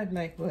only have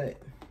like,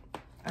 what?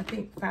 I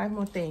think 5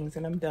 more things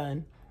and I'm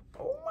done.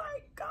 Oh my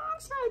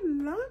gosh, I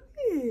love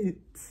it.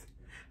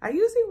 I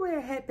usually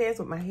wear headbands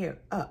with my hair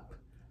up,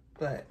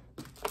 but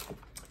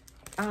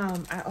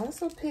I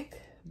also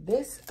pick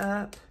this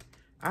up.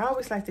 I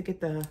always like to get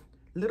the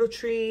little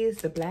trees,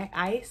 the black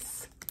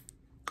ice.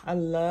 I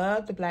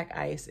love the black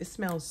ice. It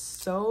smells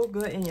so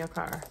good in your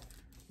car,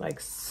 like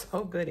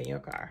so good in your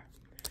car.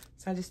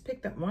 So I just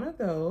picked up one of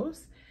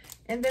those.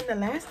 And then the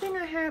last thing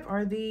I have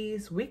are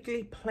these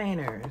weekly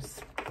planners.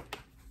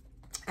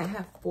 I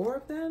have 4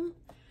 of them.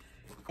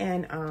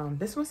 And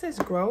this one says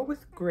Grow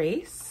with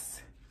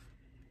Grace.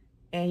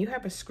 And you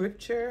have a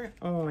scripture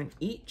on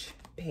each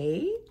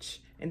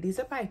page. And these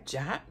are by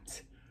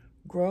Jot.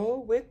 Grow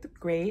with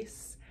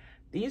Grace.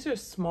 These are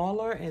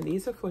smaller and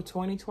these are for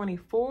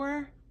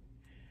 2024.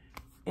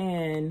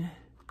 And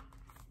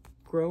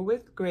Grow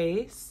with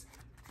Grace.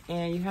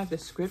 And you have the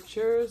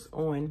scriptures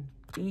on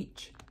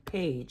each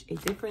page. A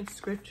different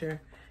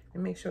scripture.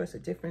 And make sure it's a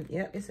different,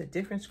 yep, it's a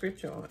different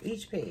scripture on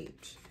each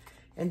page.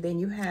 And then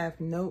you have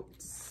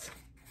notes.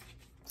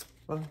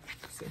 Well,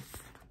 let's see.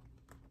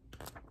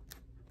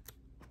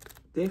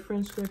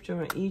 Different scripture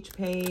on each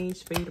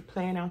page for you to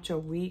plan out your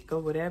week or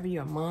whatever,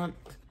 your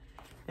month.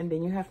 And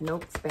then you have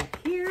notes back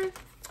here.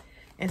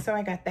 And so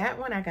I got that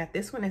one. I got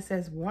this one that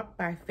says Walk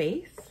by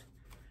Faith.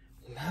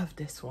 Love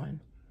this one.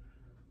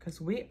 Because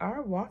we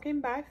are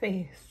walking by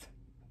faith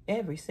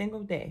every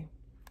single day.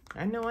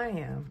 I know I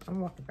am. I'm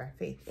walking by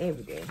faith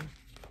every day.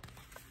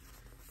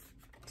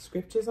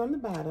 Scriptures on the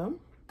bottom.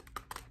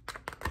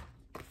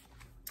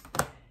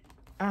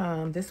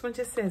 This one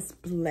just says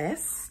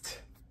blessed.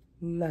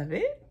 Love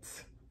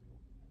it.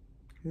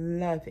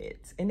 Love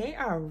it. And they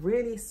are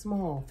really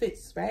small.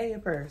 Fits right in your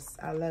purse.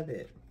 I love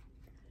it.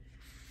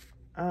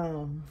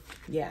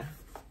 Yeah.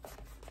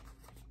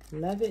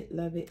 Love it,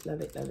 love it,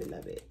 love it, love it,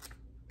 love it.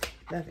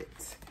 Love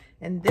it.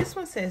 And this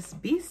one says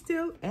be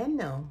still and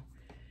know.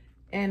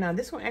 And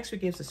this one actually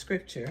gives a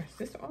scripture. Is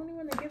this the only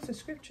one that gives a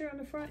scripture on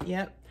the front?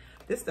 Yep.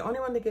 This is the only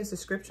one that gives a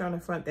scripture on the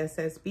front that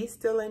says be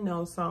still and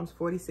know, Psalms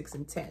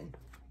 46:10.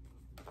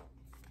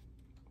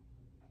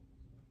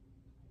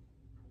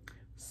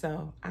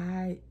 So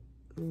I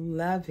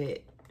love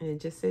it. And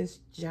it just says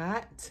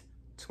Jot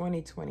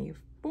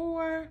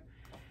 2024.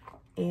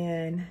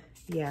 And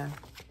yeah,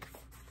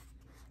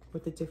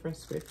 with the different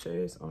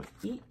scriptures on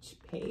each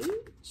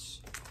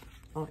page.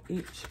 On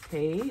each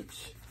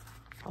page.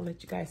 I'll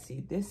let you guys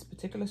see this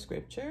particular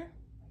scripture.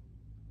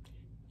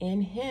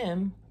 In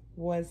him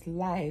was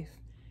life.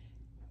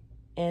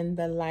 And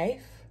the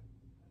life.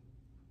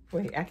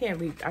 Wait, I can't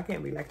read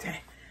like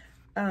that.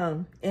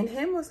 In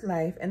him was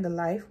life, and the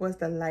life was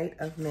the light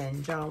of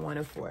men. John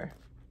 1:4.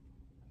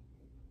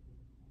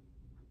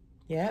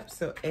 Yep,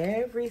 so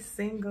every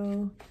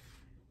single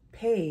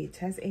page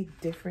has a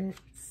different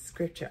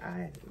scripture.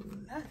 I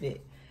love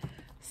it.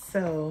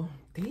 So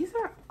these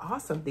are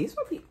awesome. These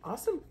would be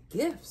awesome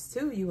gifts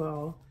too, you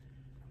all.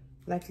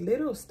 Like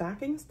little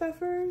stocking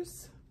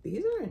stuffers.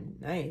 These are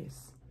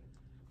nice.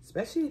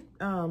 Especially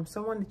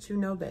someone that you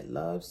know that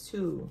loves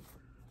to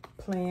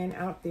plan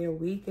out their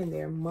week and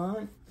their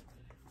month.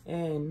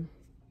 And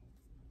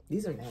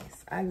these are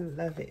nice. I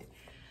love it.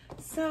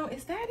 So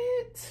is that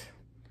it?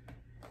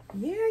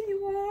 Yeah,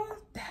 you all,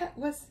 that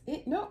was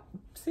it. Nope,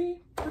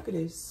 see, look at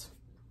this.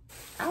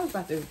 I was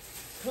about to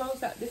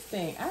close out this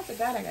thing. I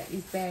forgot I got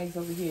these bags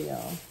over here,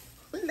 y'all.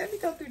 Let me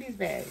go through these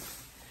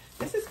bags.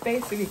 This is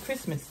basically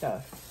Christmas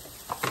stuff.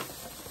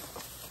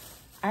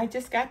 I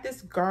just got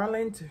this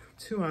garland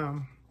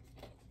to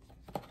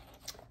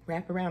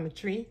wrap around the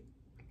tree.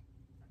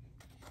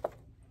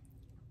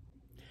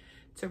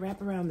 To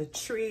wrap around the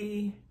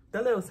tree,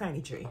 the little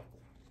tiny tree.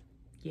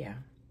 Yeah.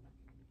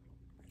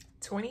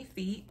 20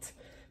 feet.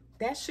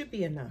 That should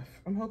be enough.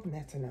 I'm hoping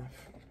that's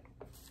enough.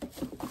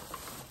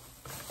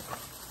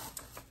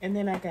 And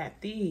then I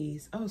got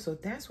these. Oh, so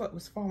that's what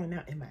was falling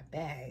out in my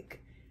bag.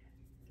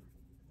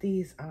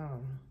 These,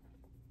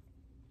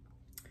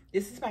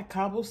 this is my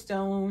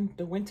cobblestone,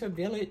 the Winter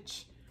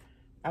Village.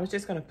 I was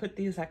just gonna put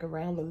these like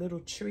around the little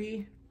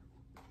tree.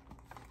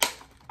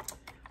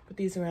 Put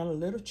these around the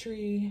little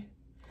tree.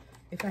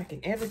 If I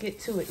can ever get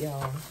to it,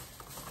 y'all.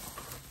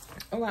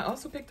 Oh, I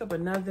also picked up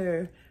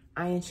another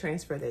iron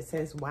transfer that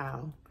says,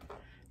 wow.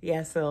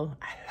 Yeah, so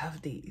I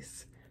love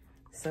these.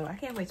 So I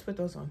can't wait to put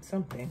those on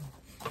something.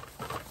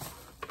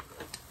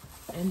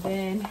 And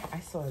then I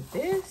saw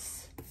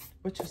this,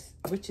 which is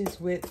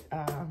with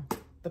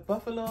the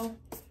buffalo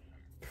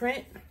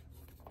print,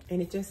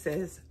 and it just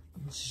says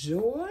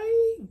joy.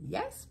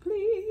 Yes,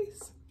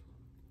 please.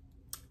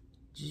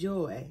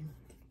 Joy.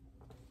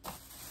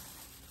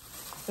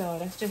 So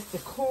that's just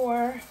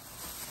decor.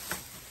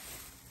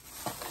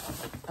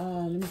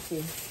 Let me see.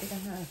 I think I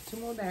have 2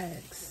 more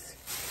bags.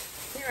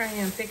 Here I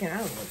am thinking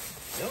I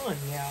was done,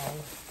 y'all.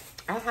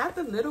 I have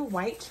the little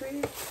white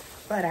tree,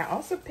 but I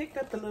also picked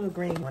up the little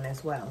green one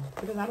as well,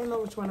 because I don't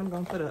know which one I'm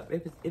gonna put up,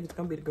 if it's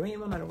gonna be the green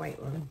one or the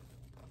white one.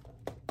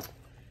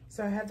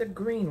 So I have the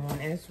green one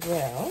as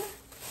well.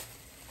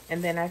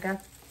 And then I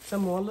got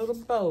some more little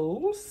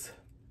bows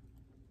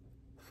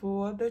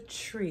for the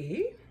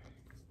tree.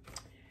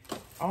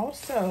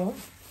 Also,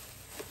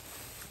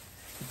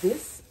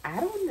 this, I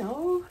don't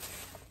know,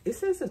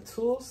 this is a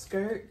tulle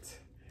skirt,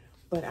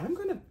 but I'm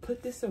gonna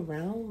put this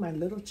around my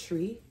little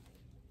tree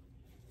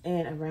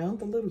and around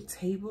the little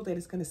table that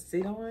it's gonna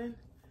sit on.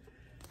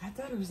 I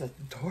thought it was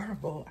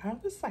adorable. I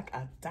was like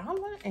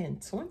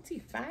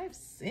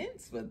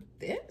 $1.25 for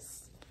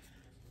this.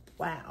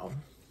 Wow.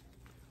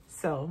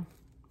 So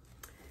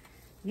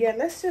yeah,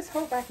 let's just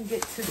hope I can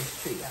get to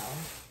this tree, y'all.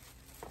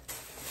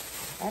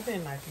 I've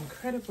been like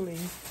incredibly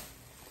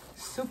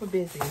super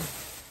busy.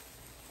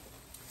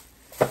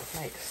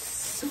 Like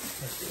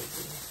super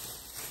busy.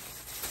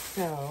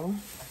 So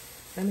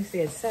let me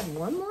see, I just have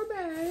 1 more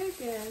bag,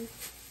 and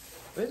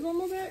where's 1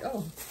 more bag?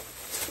 Oh,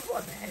 2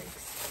 more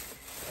bags.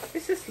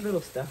 It's just little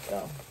stuff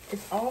though.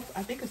 It's all,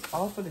 I think it's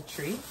all for the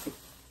tree.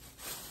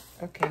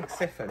 Okay,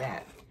 except for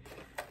that.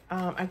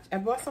 I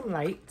bought some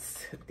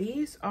lights.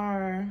 These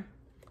are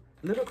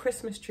little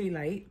Christmas tree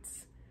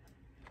lights.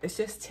 It's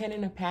just 10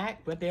 in a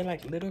pack, but they're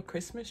like little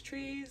Christmas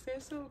trees.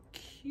 They're so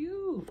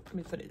cute. Let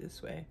me put it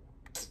this way.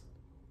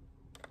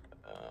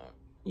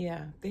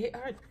 Yeah, they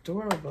are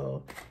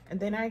adorable. And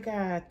then I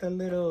got the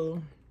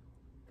little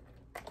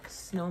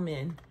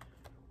snowmen.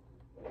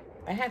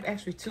 I have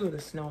actually 2 of the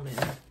snowmen.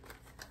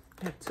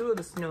 I have 2 of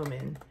the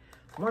snowmen.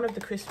 1 of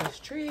the Christmas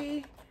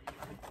tree.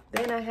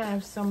 Then I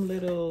have some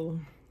little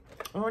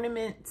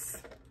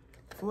ornaments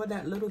for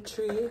that little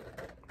tree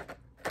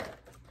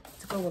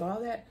to go with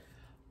all that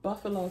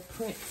buffalo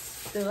print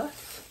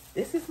stuff.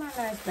 This is my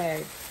last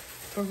bag.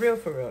 For real,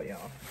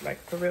 y'all. Like,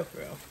 for real.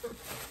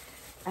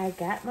 I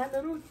got my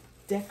little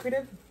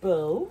decorative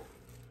bow.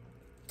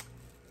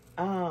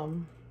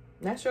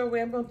 Not sure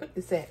where I'm gonna put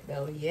this at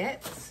though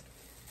yet.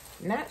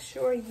 Not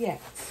sure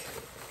yet.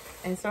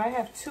 And so I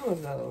have 2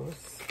 of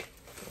those.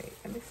 Wait,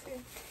 let me see.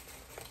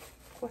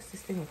 Of course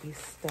this thing will be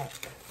stuck.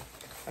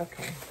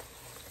 Okay.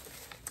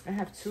 I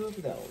have 2 of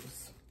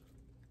those.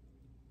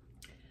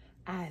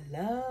 I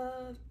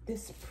love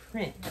this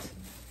print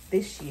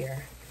this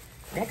year.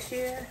 Next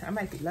year, I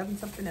might be loving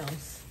something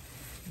else.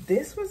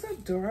 This was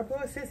adorable.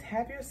 It says,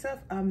 have yourself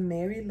a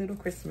merry little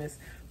Christmas,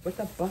 with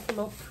a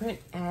buffalo print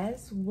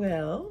as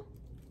well.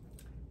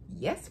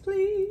 Yes,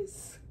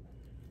 please.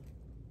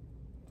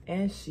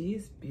 And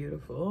she's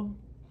beautiful.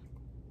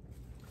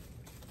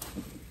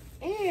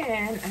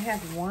 And I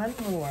have 1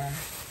 more.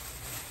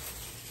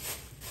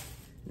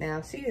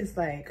 Now, she is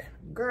like,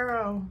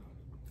 girl.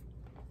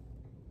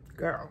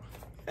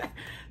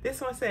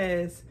 This one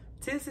says,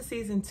 'tis the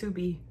season to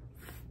be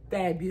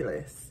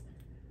fabulous.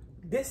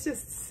 This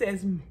just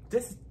says,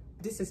 this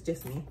is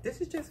just me. This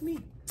is just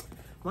me.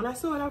 When I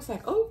saw it, I was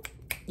like, oh,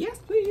 yes,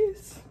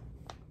 please.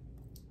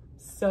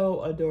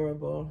 So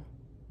adorable.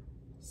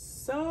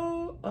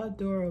 So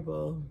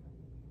adorable.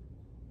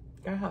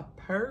 Got her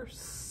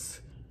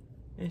purse,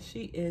 and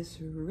she is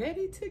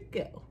ready to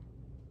go.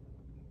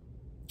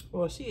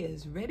 Well, she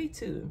is ready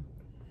to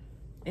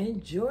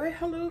enjoy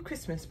her little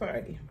Christmas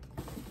party.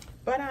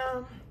 But,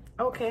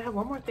 okay, I have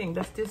 1 more thing.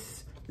 That's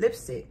this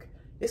lipstick.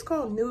 It's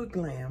called Nude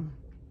Glam.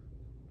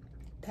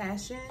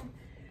 Passion.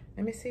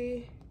 Let me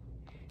see.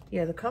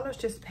 Yeah, the color's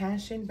just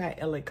Passion by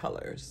LA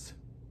Colors.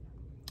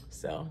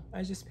 So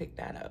I just picked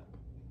that up.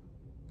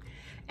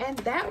 And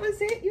that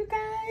was it, you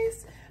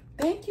guys.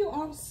 Thank you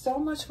all so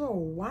much for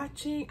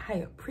watching. I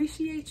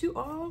appreciate you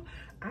all.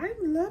 I'm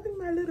loving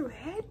my little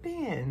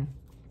headband.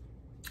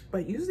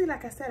 But usually,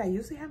 like I said, I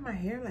usually have my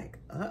hair like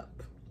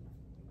up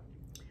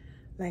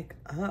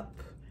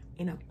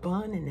in a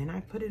bun, and then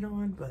I put it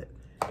on. But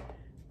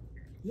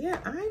yeah,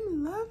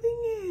 I'm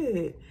loving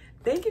it.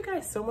 Thank you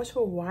guys so much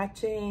for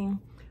watching.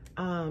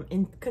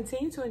 And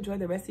continue to enjoy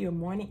the rest of your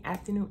morning,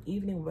 afternoon,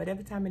 evening,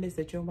 whatever time it is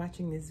that you're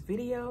watching this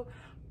video.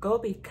 Go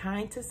be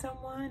kind to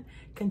someone.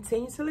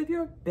 Continue to live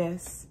your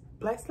best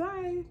blessed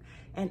life.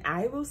 And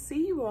I will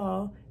see you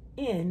all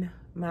in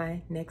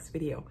my next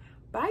video.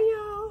 Bye,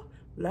 y'all.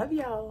 Love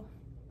y'all.